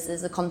 pillars.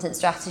 There's the content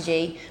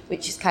strategy,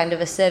 which is kind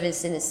of a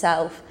service in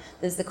itself.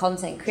 There's the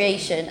content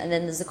creation, and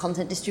then there's the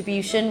content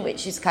distribution,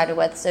 which is kind of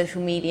where the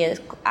social media,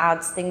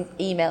 ads, things,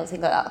 emails,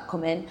 things like that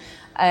come in.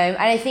 And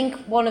I think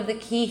one of the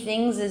key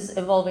things is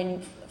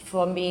evolving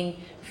from being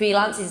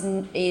freelance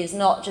is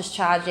not just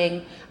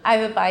charging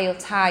either by your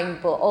time,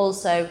 but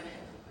also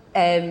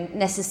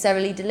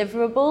necessarily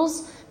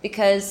deliverables.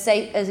 Because,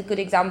 say, as a good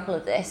example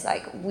of this,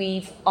 like,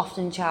 we've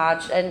often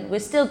charged, and we're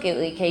still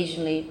guilty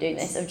occasionally doing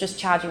this, of just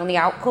charging on the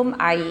outcome,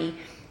 i.e.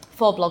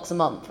 4 blogs a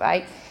month,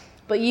 right?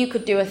 But you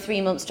could do a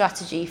 3-month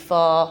strategy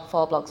for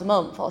 4 blogs a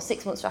month, or a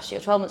 6-month strategy, or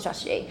 12-month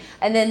strategy,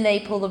 and then they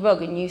pull the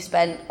rug and you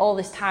spend all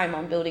this time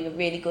on building a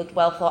really good,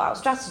 well thought out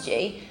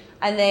strategy,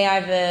 and they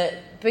either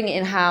bring it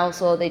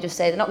in-house or they just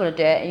say they're not going to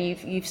do it,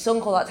 and you've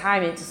sunk all that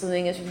time into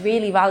something that's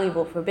really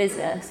valuable for a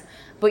business,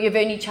 but you've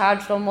only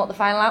charged on what the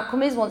final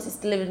outcome is once it's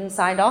delivered and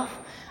signed off.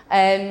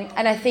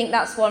 And I think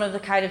that's one of the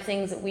kind of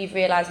things that we've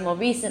realised more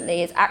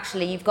recently, is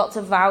actually you've got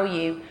to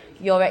value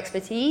your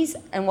expertise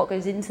and what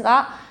goes into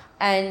that,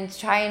 and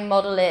try and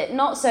model it,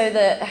 not so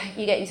that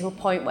you're getting to a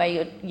point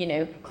where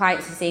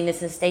clients are seeing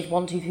this as stage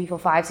 1, 2, 3, 4,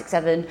 5, 6,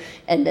 7,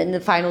 and then the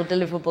final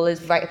deliverable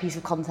is write a piece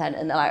of content,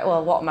 and they're like,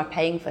 well, what am I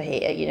paying for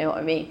here? You know what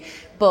I mean?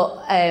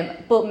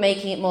 But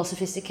making it more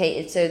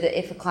sophisticated, so that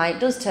if a client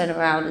does turn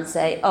around and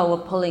say, oh,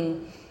 we're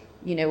pulling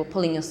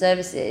your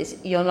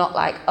services, you're not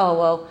like, oh,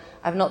 well,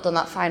 I've not done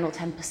that final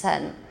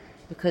 10%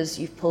 because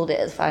you've pulled it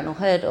as a final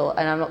hurdle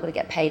and I'm not going to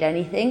get paid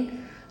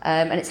anything.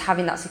 And it's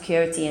having that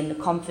security and the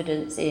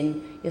confidence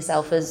in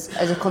yourself as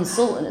a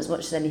consultant as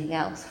much as anything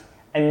else.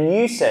 And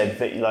you said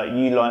that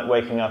you like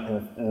waking up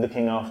and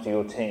looking after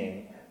your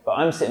team, but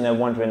I'm sitting there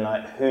wondering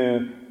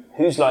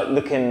who's like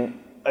looking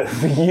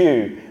over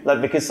you,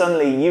 because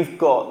suddenly you've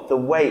got the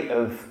weight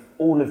of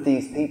all of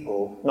these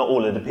people, not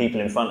all of the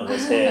people in front of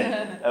us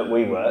here at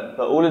WeWork,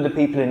 but all of the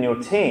people in your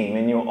team,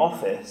 in your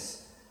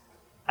office,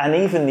 and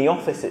even the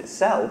office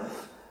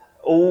itself,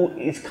 all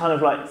is kind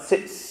of like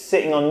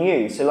sitting on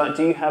you. So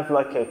do you have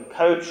like a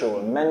coach or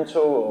a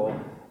mentor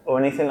or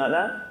anything like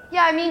that?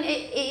 Yeah, I mean,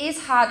 it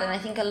is hard, and I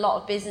think a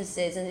lot of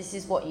businesses, and this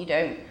is what you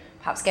don't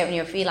perhaps get when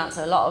you're a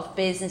freelancer, a lot of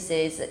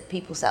businesses that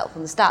people set up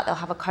from the start, they'll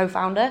have a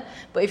co-founder.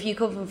 But if you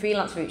come from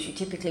freelance routes, you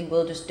typically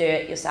will just do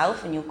it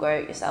yourself, and you'll grow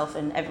it yourself,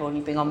 and everyone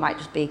you bring on might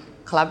just be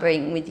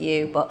collaborating with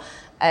you. But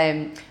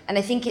and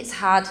I think it is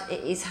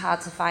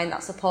hard to find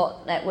that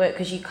support network,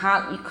 because you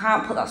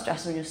can't put that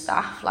stress on your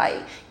staff.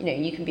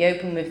 You can be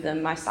open with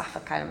them. My staff are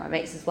kind of my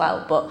mates as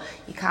well, but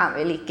you can't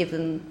really give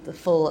them the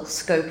full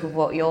scope of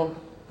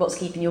what's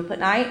keeping you up at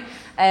night.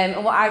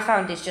 And what I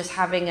found is just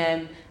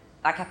having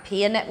like a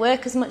peer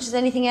network as much as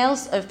anything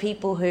else, of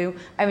people who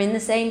are in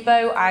the same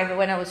boat, either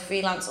when I was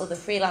freelance, other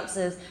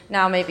freelancers,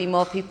 now maybe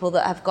more people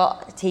that have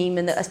got a team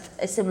and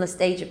a similar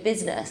stage of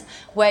business,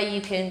 where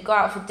you can go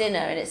out for dinner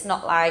and it's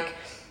not like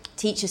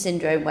teacher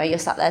syndrome where you're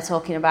sat there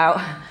talking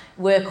about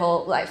work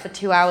all for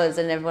 2 hours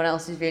and everyone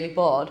else is really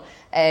bored.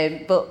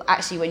 But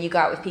actually, when you go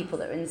out with people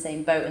that are in the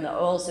same boat and that are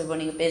also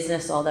running a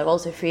business or they're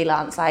also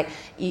freelance,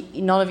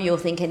 none of you will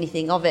think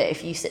anything of it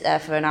if you sit there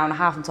for an hour and a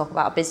half and talk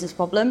about a business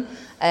problem.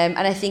 And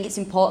I think it's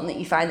important that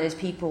you find those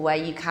people where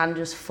you can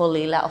just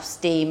fully let off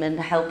steam and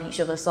help each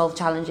other solve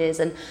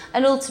challenges, and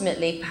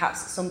ultimately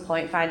perhaps at some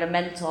point find a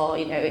mentor.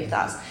 If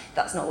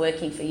that's not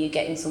working for you,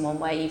 getting someone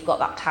where you've got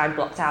that time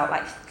blocked out,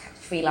 like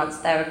freelance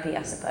therapy,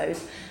 I suppose,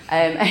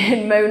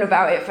 and moan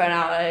about it for an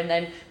hour and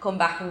then come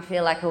back and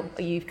feel like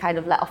you've kind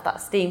of let off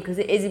that steam, because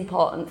it is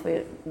important for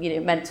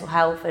mental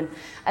health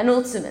and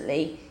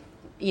ultimately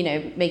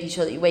making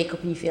sure that you wake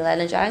up and you feel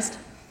energized.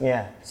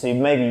 Yeah, so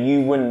maybe you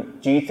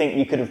wouldn't, do you think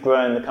you could have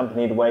grown the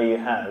company the way you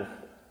have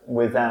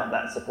without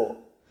that support?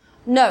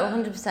 No,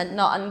 100%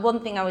 not. And one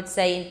thing I would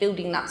say in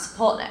building that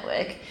support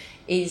network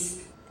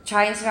is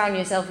try and surround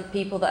yourself with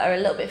people that are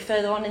a little bit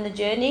further on in the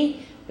journey,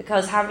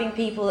 because having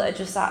people that are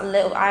just that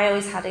little... I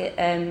always had it...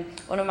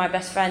 one of my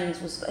best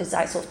friends is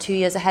like sort of 2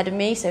 years ahead of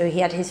me, so he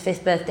had his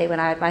 5th birthday when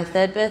I had my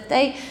 3rd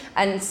birthday,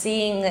 and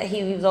seeing that he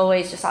was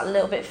always just that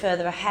little bit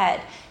further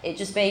ahead, it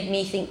just made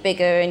me think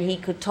bigger, and he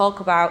could talk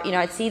about,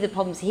 I'd see the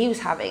problems he was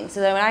having. So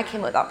then when I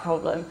came up with that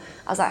problem,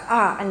 I was like,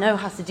 I know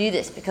how to do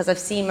this because I've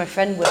seen my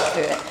friend work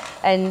through it.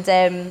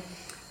 And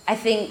I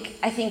think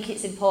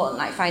it's important,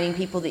 like finding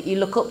people that you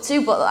look up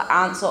to, but that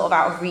aren't sort of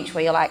out of reach,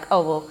 where you're like,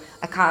 oh, well,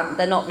 I can't,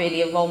 they're not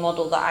really a role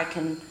model that I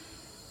can,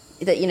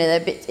 that,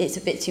 it's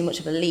a bit too much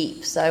of a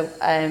leap. So,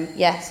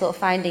 sort of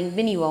finding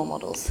mini role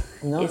models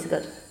is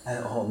good.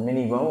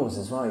 Mini roles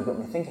as well. You've got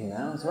me thinking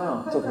now as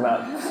well. Talking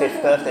about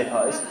 5th birthday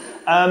parties.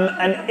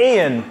 And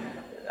Ian,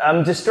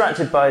 I'm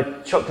distracted by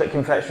chocolate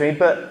confectionery,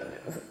 but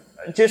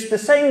just the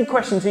same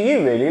question to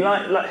you, really.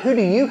 Like who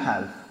do you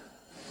have?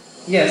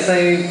 Yeah, so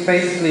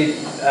basically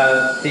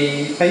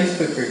the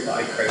Facebook group that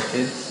I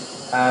created,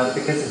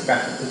 because it's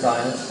graphic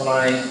designers, when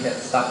I get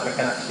stuck I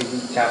can actually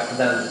reach out to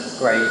them, which is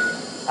great.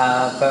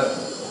 But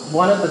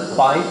one of the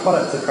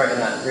byproducts of creating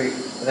that group,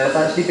 there's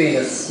actually been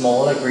a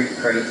smaller group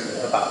created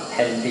of about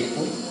 10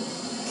 people,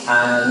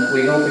 and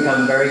we've all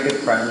become very good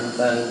friends.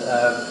 And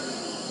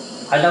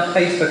I love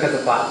Facebook as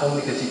a platform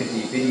because you can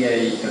do video,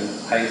 you can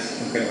post, you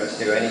can pretty much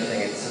do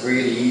anything. It's a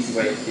really easy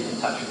way to keep in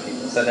touch with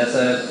people. So there's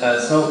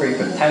a small group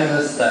of 10 of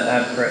us that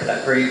have created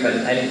that group,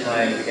 and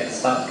anytime we get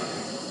stuck,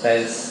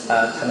 there's 10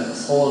 of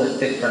us all at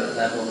different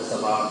levels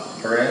of our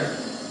career,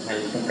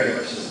 and you can pretty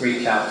much just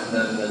reach out to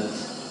them. And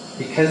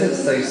because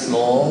it's so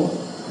small,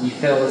 you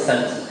feel a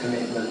sense of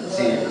commitment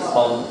to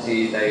respond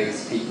to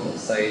those people.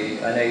 So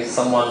I know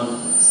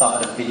someone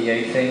started a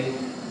video thing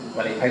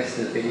when he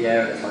posted a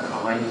video, and it's like,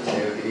 I need to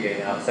do a video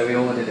now. So we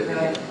all did a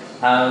video.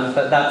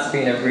 But that's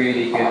been a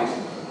really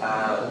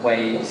good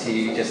way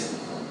to just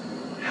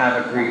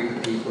have a group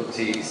of people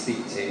to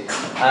speak to.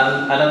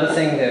 Another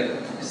thing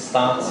that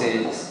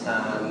started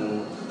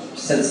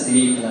since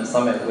the Ethernet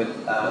Summit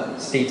with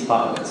Steve's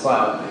part of it as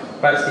well,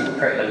 we've actually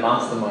created a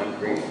mastermind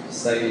group.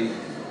 So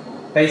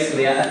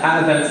basically,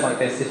 at events like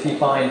this, if you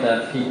find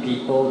a few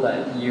people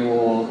that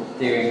you're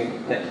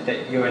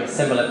you're in a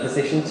similar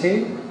position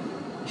to,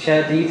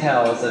 share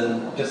details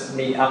and just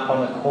meet up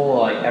on a call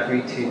like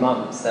every 2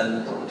 months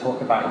and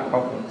talk about your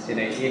problems.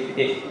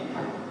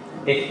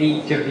 If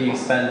each of you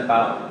spend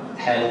about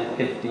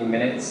 10-15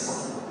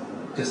 minutes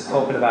just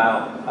talking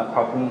about a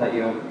problem that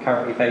you're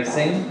currently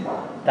facing,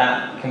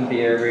 that can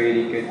be a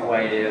really good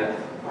way of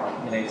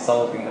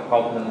solving the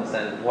problems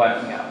and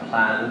working out a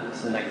plan to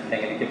the next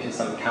thing, and it gives you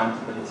some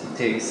accountability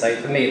too. So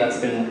for me, that's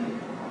been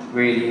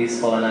really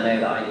useful, and I know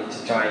that I need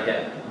to try and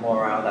get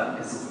more out of that,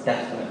 because it's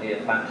definitely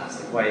a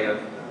fantastic way of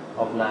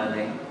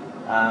learning.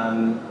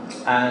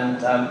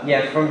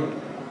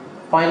 From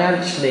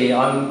financially,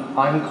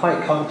 I'm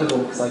quite comfortable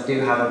because I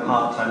do have a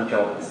part-time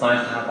job. It's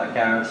nice to have that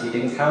guaranteed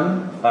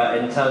income, but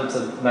in terms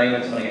of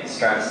moments when I get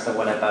stressed or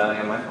whatever,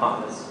 my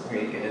partner's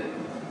really good at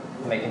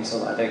making sure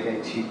that I don't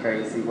go too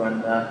crazy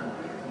when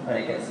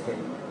it gets a bit,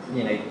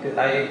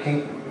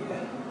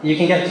 you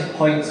can get to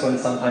points when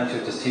sometimes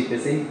you're just too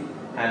busy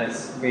and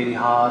it's really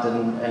hard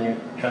and you're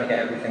trying to get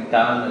everything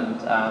done, and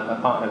my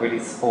partner really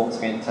supports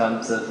me in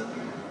terms of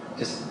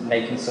just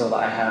making sure that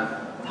I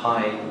have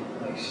time.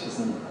 Like, she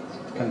doesn't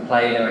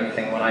complain or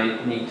anything when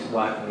I need to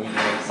work in the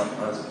evening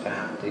sometimes, which I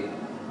have to.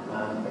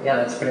 But yeah,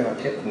 that's pretty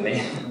much it for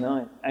me.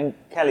 Nice. And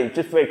Kelly,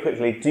 just very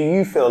quickly, do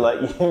you feel like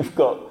you've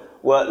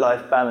got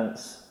work-life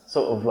balance,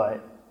 sort of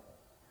like?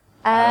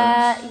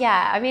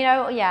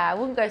 I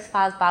wouldn't go as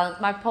far as balance.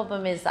 My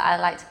problem is that I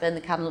like to burn the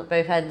candle at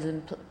both ends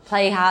and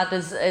play hard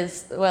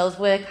as well as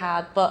work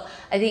hard. But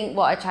I think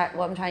what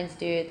I'm trying to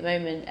do at the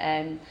moment,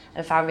 and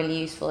I found really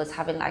useful, is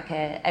having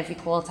every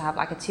quarter have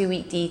a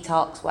 2-week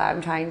detox where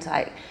I'm trying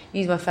to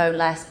use my phone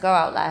less, go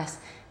out less,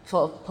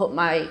 sort of put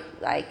my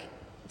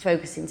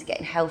focus into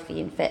getting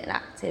healthy and fit and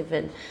active,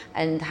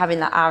 and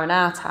having that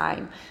R&R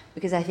time.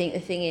 Because I think the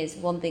thing is,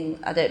 one thing,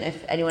 I don't know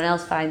if anyone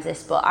else finds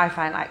this, but I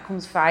find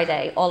comes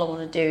Friday, all I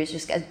want to do is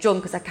just get as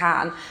drunk as I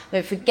can,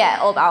 and forget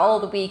about all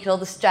the week and all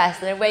the stress,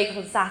 and then wake up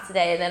on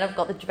Saturday and then I've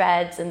got the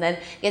dreads, and then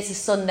it gets to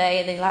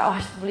Sunday and then you're like,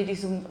 I should probably do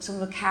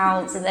some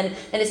accounts, and then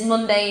it's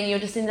Monday and you're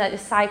just in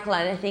this cycle.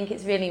 And I think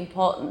it's really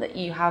important that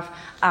you have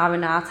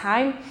R&R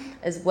time,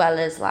 as well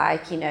as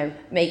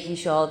making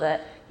sure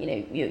that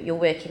you're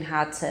working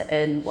hard to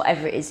earn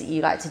whatever it is that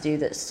you like to do,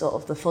 that's sort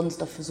of the fun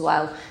stuff as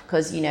well.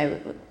 Because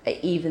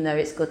even though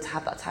it's good to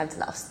have that time to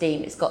let off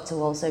steam, it's got to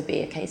also be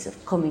a case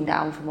of coming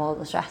down from all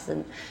the stress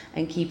and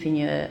keeping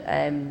your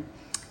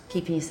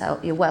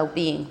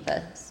well-being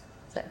first.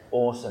 So.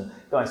 Awesome.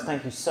 Guys,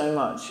 thank you so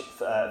much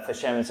for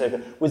sharing so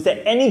good. Was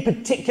there any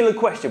particular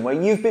question where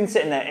you've been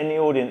sitting there in the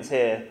audience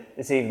here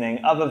this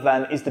evening, other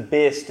than is the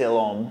beer still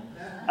on?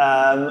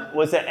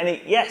 Was there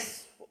any?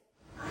 Yes?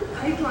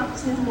 I'd like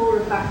to know more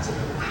about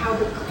how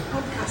the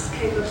podcast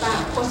came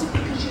about. Was it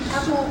because you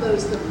had all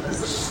those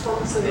numbers as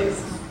sponsors?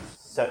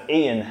 So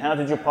Ian, how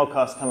did your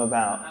podcast come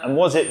about? And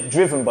was it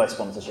driven by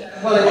sponsorship?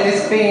 Well,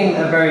 it's been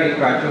a very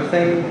gradual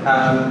thing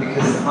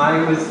because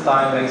I was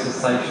diagnosed with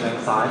social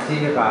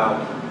anxiety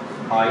about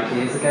 5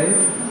 years ago,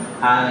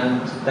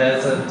 and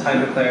there's a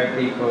type of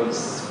therapy called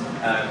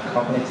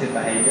cognitive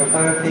behavioural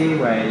therapy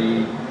where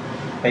you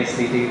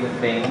basically do the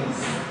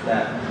things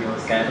that you're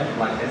scared of,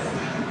 like this.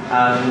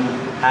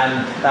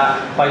 And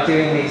that by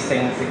doing these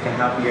things, it can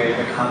help you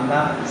overcome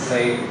that.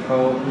 So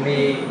for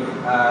me,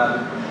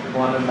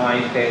 one of my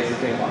fears is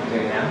doing what I'm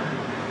doing now.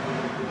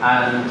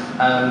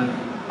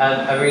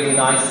 And a really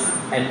nice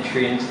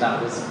entry into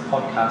that was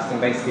podcasting,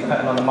 basically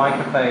putting on a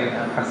microphone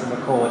and pressing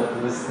record.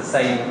 It was the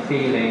same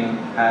feeling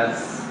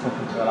as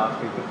talking to a large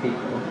group of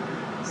people.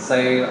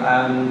 So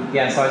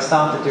so I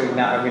started doing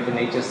that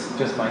originally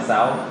just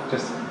myself,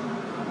 just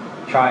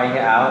trying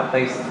it out.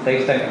 Those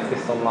don't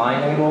exist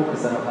online anymore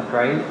because they're not that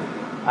great.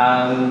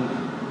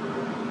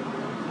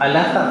 I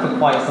left that for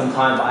quite some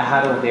time, but I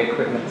had all the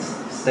equipment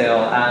still,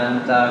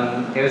 and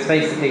it was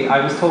basically,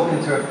 I was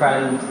talking to a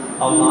friend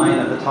online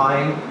at the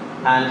time,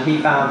 and he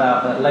found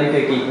out that Logo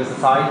Geek was a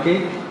side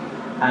gig,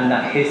 and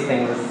that his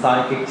thing was a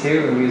side gig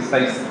too, and we were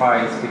both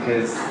surprised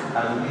because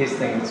his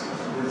thing was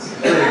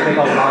really big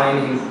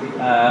online.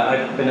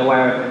 I've been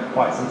aware of it for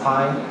quite some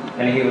time,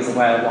 and he was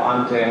aware of what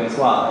I'm doing as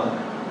well.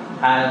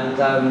 And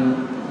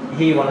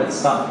he wanted to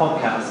start a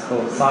podcast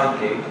called Side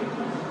Gig.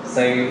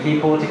 So he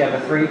pulled together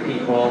 3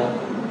 people,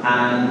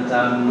 and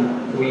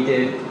we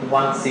did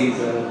one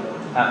season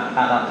at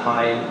that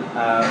time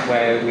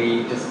where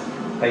we just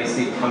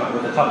basically come up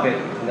with a topic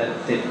and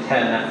then did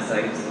 10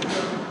 episodes.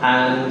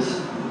 And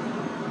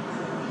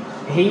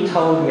he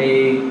told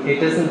me it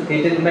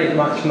didn't make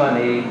much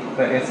money,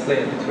 but it's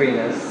split between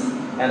us.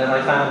 And then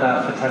I found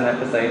out for 10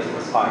 episodes it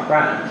was $5,000.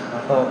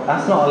 I thought,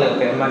 that's not a little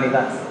bit of money,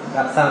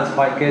 that sounds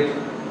quite good,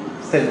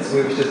 since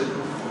it was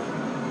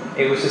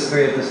just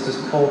 3 of us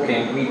just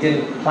talking. We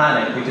didn't plan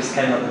it, we just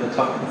came up with a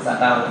topic and sat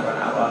down for an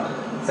hour.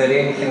 So the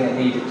only thing that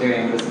needed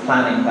doing was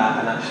planning that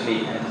and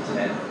actually editing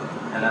it.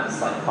 And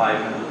that's like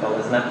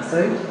 $500 an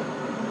episode.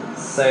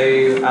 So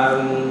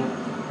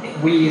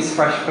we use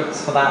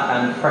FreshBooks for that,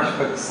 and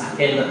FreshBooks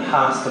in the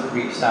past have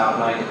reached out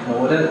and I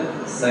ignored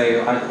it.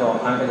 So I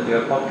thought, I'm going to do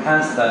a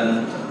podcast,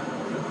 and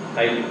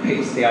I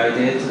pitched the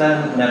idea to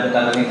them, never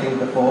done anything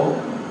before,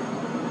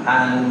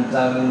 and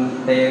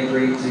they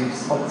agreed to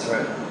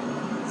sponsor it.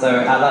 So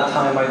at that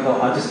time I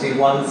thought I'll just do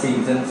one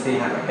season, see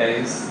how it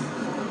goes,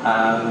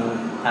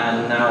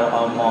 and now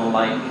I'm on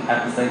like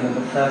episode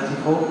number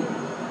 34,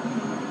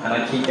 and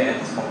I keep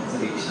getting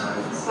sponsored each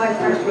time. By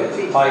FreshBooks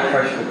each time. By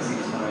FreshBooks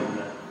each time.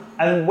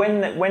 And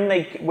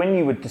when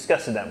you were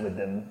discussing that with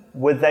them,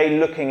 were they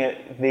looking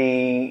at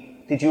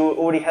did you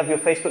already have your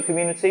Facebook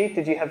community?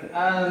 Did you have?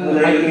 I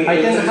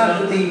didn't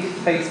have the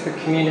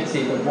Facebook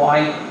community, but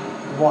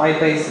what I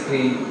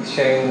basically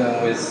shown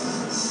them was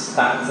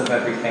stats of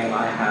everything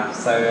that I have.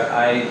 So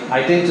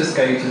I didn't just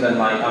go to them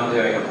like, I'm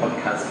doing a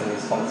podcast, can you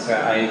sponsor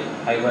it?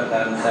 I went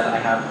there and said, I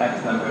have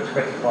X number of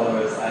Twitter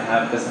followers, I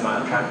have this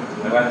amount of traffic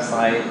to my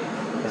website,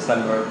 this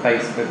number of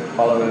Facebook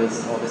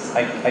followers, or this.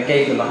 I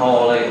gave them a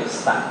whole load of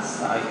stats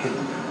that I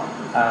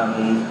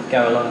could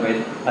go along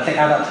with. I think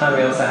at that time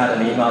we also had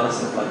an email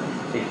list of like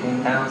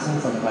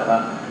 15,000, something like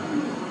that.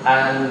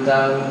 And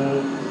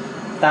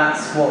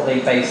that's what they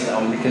based it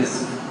on,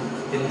 because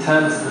in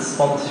terms of the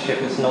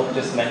sponsorship, it's not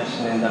just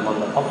mentioning them on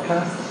the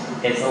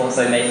podcast, it's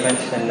also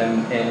mentioning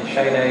them in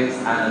show notes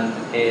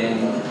and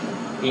in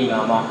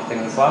email marketing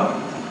as well.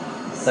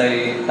 So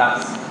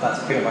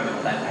that's pretty much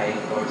what they're paid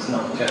for. It's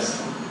not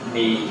just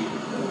me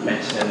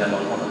mentioning them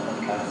on the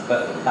podcast,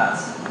 but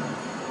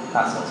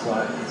that's what's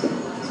worked.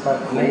 It's quite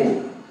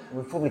cool.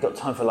 We've probably got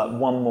time for like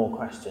one more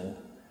question.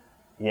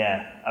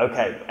 Yeah,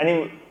 okay.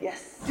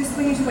 Yes? Just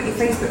when you talk about your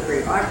Facebook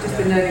group, I've just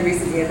been learning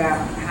recently about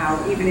how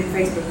even in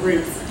Facebook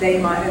groups,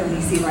 they might only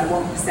see like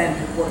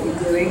 1% of what you're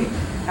doing.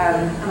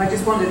 And I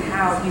just wondered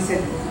how, you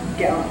said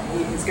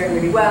it's going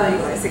really well and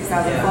you've got like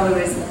 6,000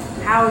 followers.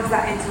 How is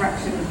that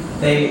interaction?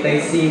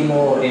 They see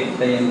more if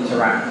they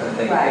interact, I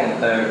think, right.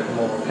 They're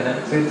more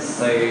connected.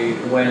 So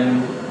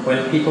when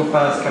people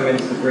first come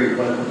into the group,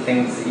 one of the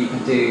things that you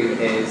can do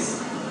is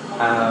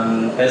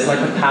there's like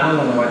a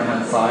panel on the right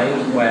hand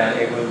side where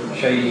it will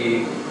show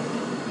you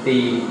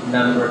the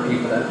number of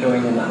people that have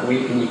joined in that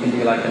week, and you can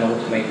do like an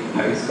automated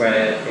post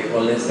where it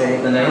will list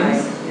all the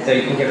names. Yeah. So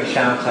you can give a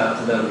shout out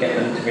to them, get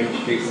them to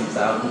introduce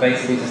themselves, and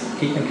basically just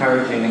keep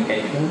encouraging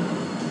engagement.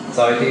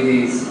 So I do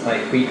these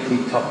like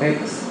weekly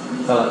topics,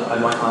 so like, I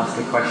might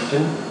ask a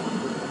question,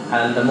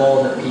 and the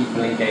more that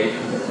people engage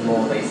with it, the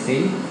more they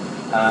see.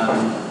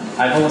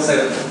 I've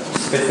also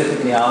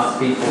specifically asked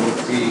people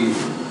to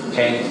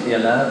change the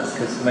alerts,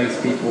 because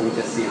most people will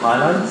just see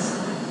highlights.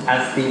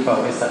 as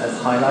default is set as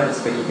highlights,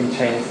 but you can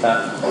change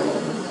that.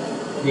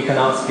 You can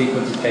ask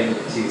people to change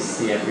it to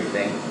see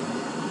everything,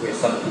 which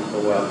some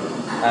people will.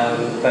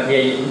 But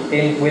yeah,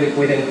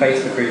 within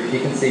Facebook groups, you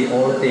can see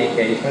all of the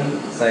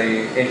engagement. So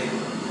if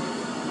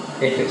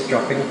it's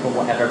dropping for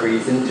whatever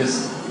reason,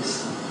 just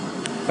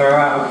throw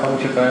out a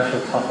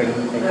controversial topic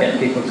and get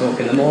people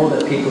talking. The more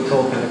that people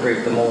talk in the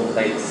group, the more that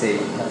they see.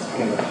 That's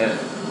pretty much it.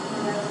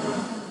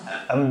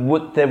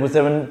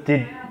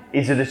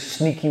 Is it a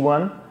sneaky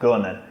one? Go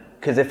on then.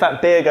 Because if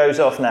that beer goes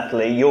off,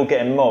 Natalie, you're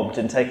getting mobbed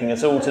and taking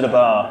us all to the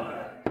bar.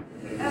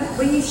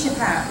 When you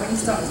start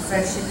to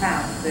first ship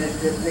out the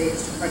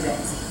extra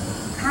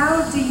projects,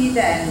 how do you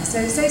then,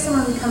 so say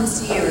someone comes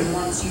to you and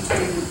wants you to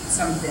do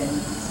something,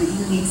 but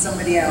you need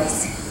somebody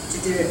else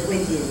to do it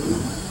with you,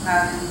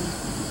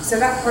 so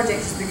that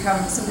project has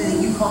become something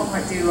that you can't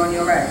quite do on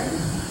your own,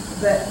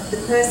 but the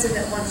person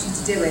that wants you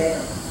to do it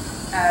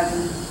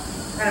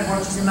kind of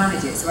wants you to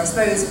manage it. So I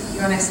suppose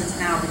you're in essence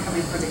now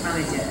becoming project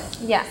manager.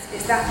 Yeah.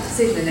 It's that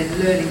decision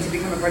and learning to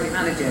become a project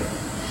manager.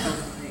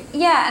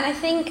 Yeah, and I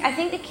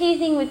think the key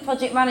thing with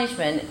project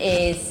management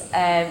is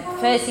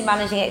firstly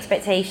managing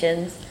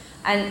expectations,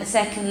 and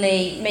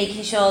secondly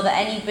making sure that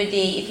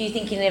anybody, if you're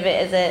thinking of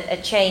it as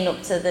a chain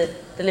up to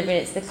delivering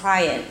it to the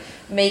client,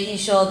 making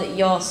sure that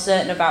you're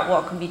certain about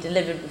what can be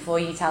delivered before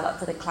you tell that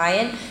to the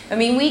client. I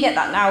mean, we get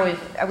that now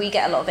we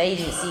get a lot of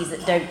agencies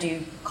that don't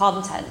do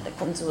content that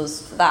come to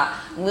us for that,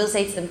 and we'll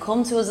say to them,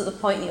 come to us at the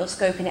point that you're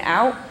scoping it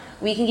out.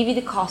 We can give you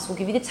the cost, we'll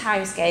give you the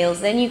timescales,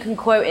 then you can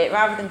quote it.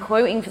 Rather than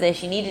quoting for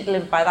this, you need it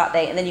delivered by that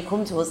date, and then you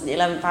come to us at the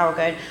 11th hour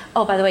going,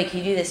 oh, by the way, can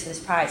you do this for this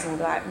price? And we'll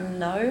be like,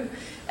 no.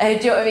 Do you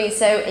know what I mean?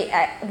 So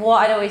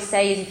what I'd always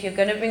say is if you're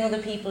going to bring other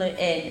people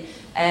in,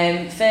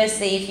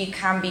 firstly, if you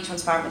can be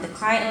transparent with the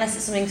client, unless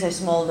it's something so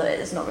small that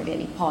there's not really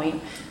any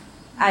point,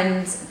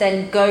 and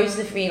then go to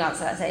the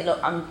freelancer and say, look,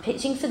 I'm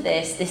pitching for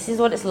this is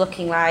what it's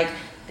looking like,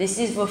 this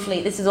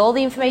is all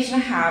the information I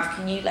have,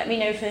 can you let me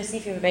know firstly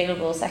if you're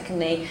available,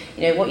 secondly,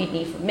 what you'd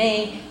need from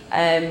me,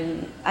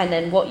 and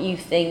then what you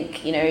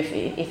think,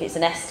 if it's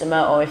an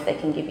estimate or if they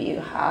can give you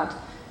hard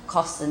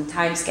costs and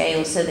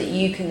timescales, so that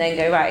you can then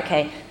go, right,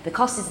 okay, the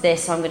cost is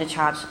this, so I'm going to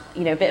charge,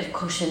 a bit of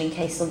cushion in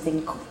case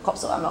something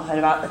pops up I've not heard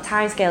about. The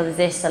timescale is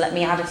this, so let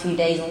me add a few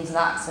days onto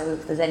that, so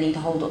if there's any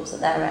hold-ups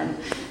at their end,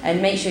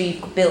 and make sure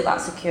you've built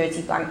that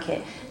security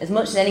blanket as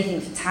much as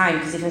anything for time,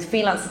 because if a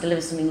freelancer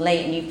delivers something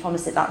late and you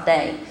promise it that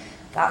day,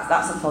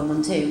 that's a fun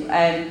one too.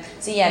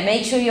 So yeah,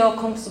 make sure you're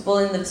comfortable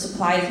in the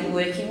suppliers you're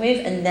working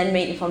with, and then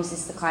make your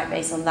promises to the client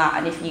based on that.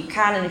 And if you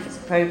can, and if it's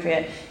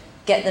appropriate,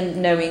 get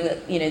them knowing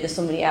that there's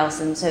somebody else,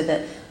 and so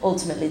that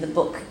ultimately the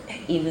book,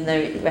 even though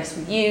it rests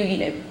with you,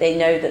 they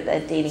know that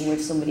they're dealing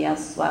with somebody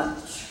else as well.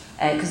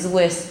 Because the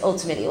worst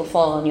ultimately will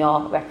fall on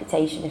your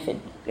reputation if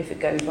it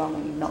goes wrong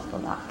and you've not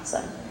done that.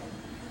 So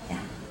yeah.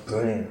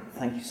 Brilliant.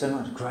 Thank you so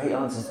much. Great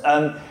answers.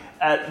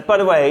 By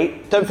the way,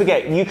 don't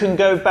forget, you can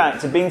go back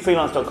to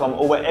beingfreelance.com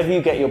or wherever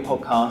you get your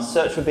podcasts,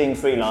 search for Being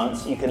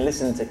Freelance. You can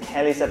listen to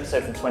Kelly's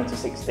episode from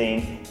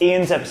 2016,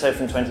 Ian's episode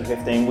from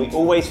 2015. We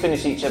always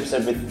finish each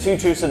episode with 2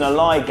 Truths and a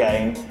Lie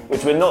game,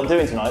 which we're not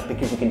doing tonight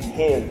because you can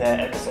hear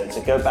their episodes.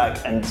 So go back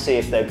and see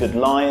if they're good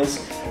lies,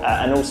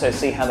 and also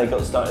see how they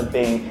got started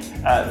being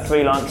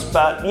freelance.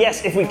 But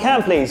yes, if we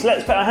can please,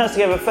 let's put our hands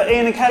together for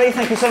Ian and Kelly.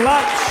 Thank you so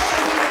much.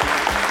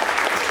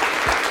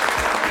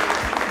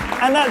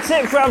 And that's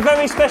it for our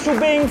very special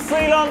Being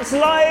Freelance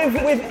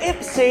Live with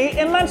Ipsy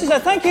in Manchester.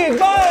 Thank you,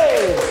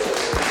 guys.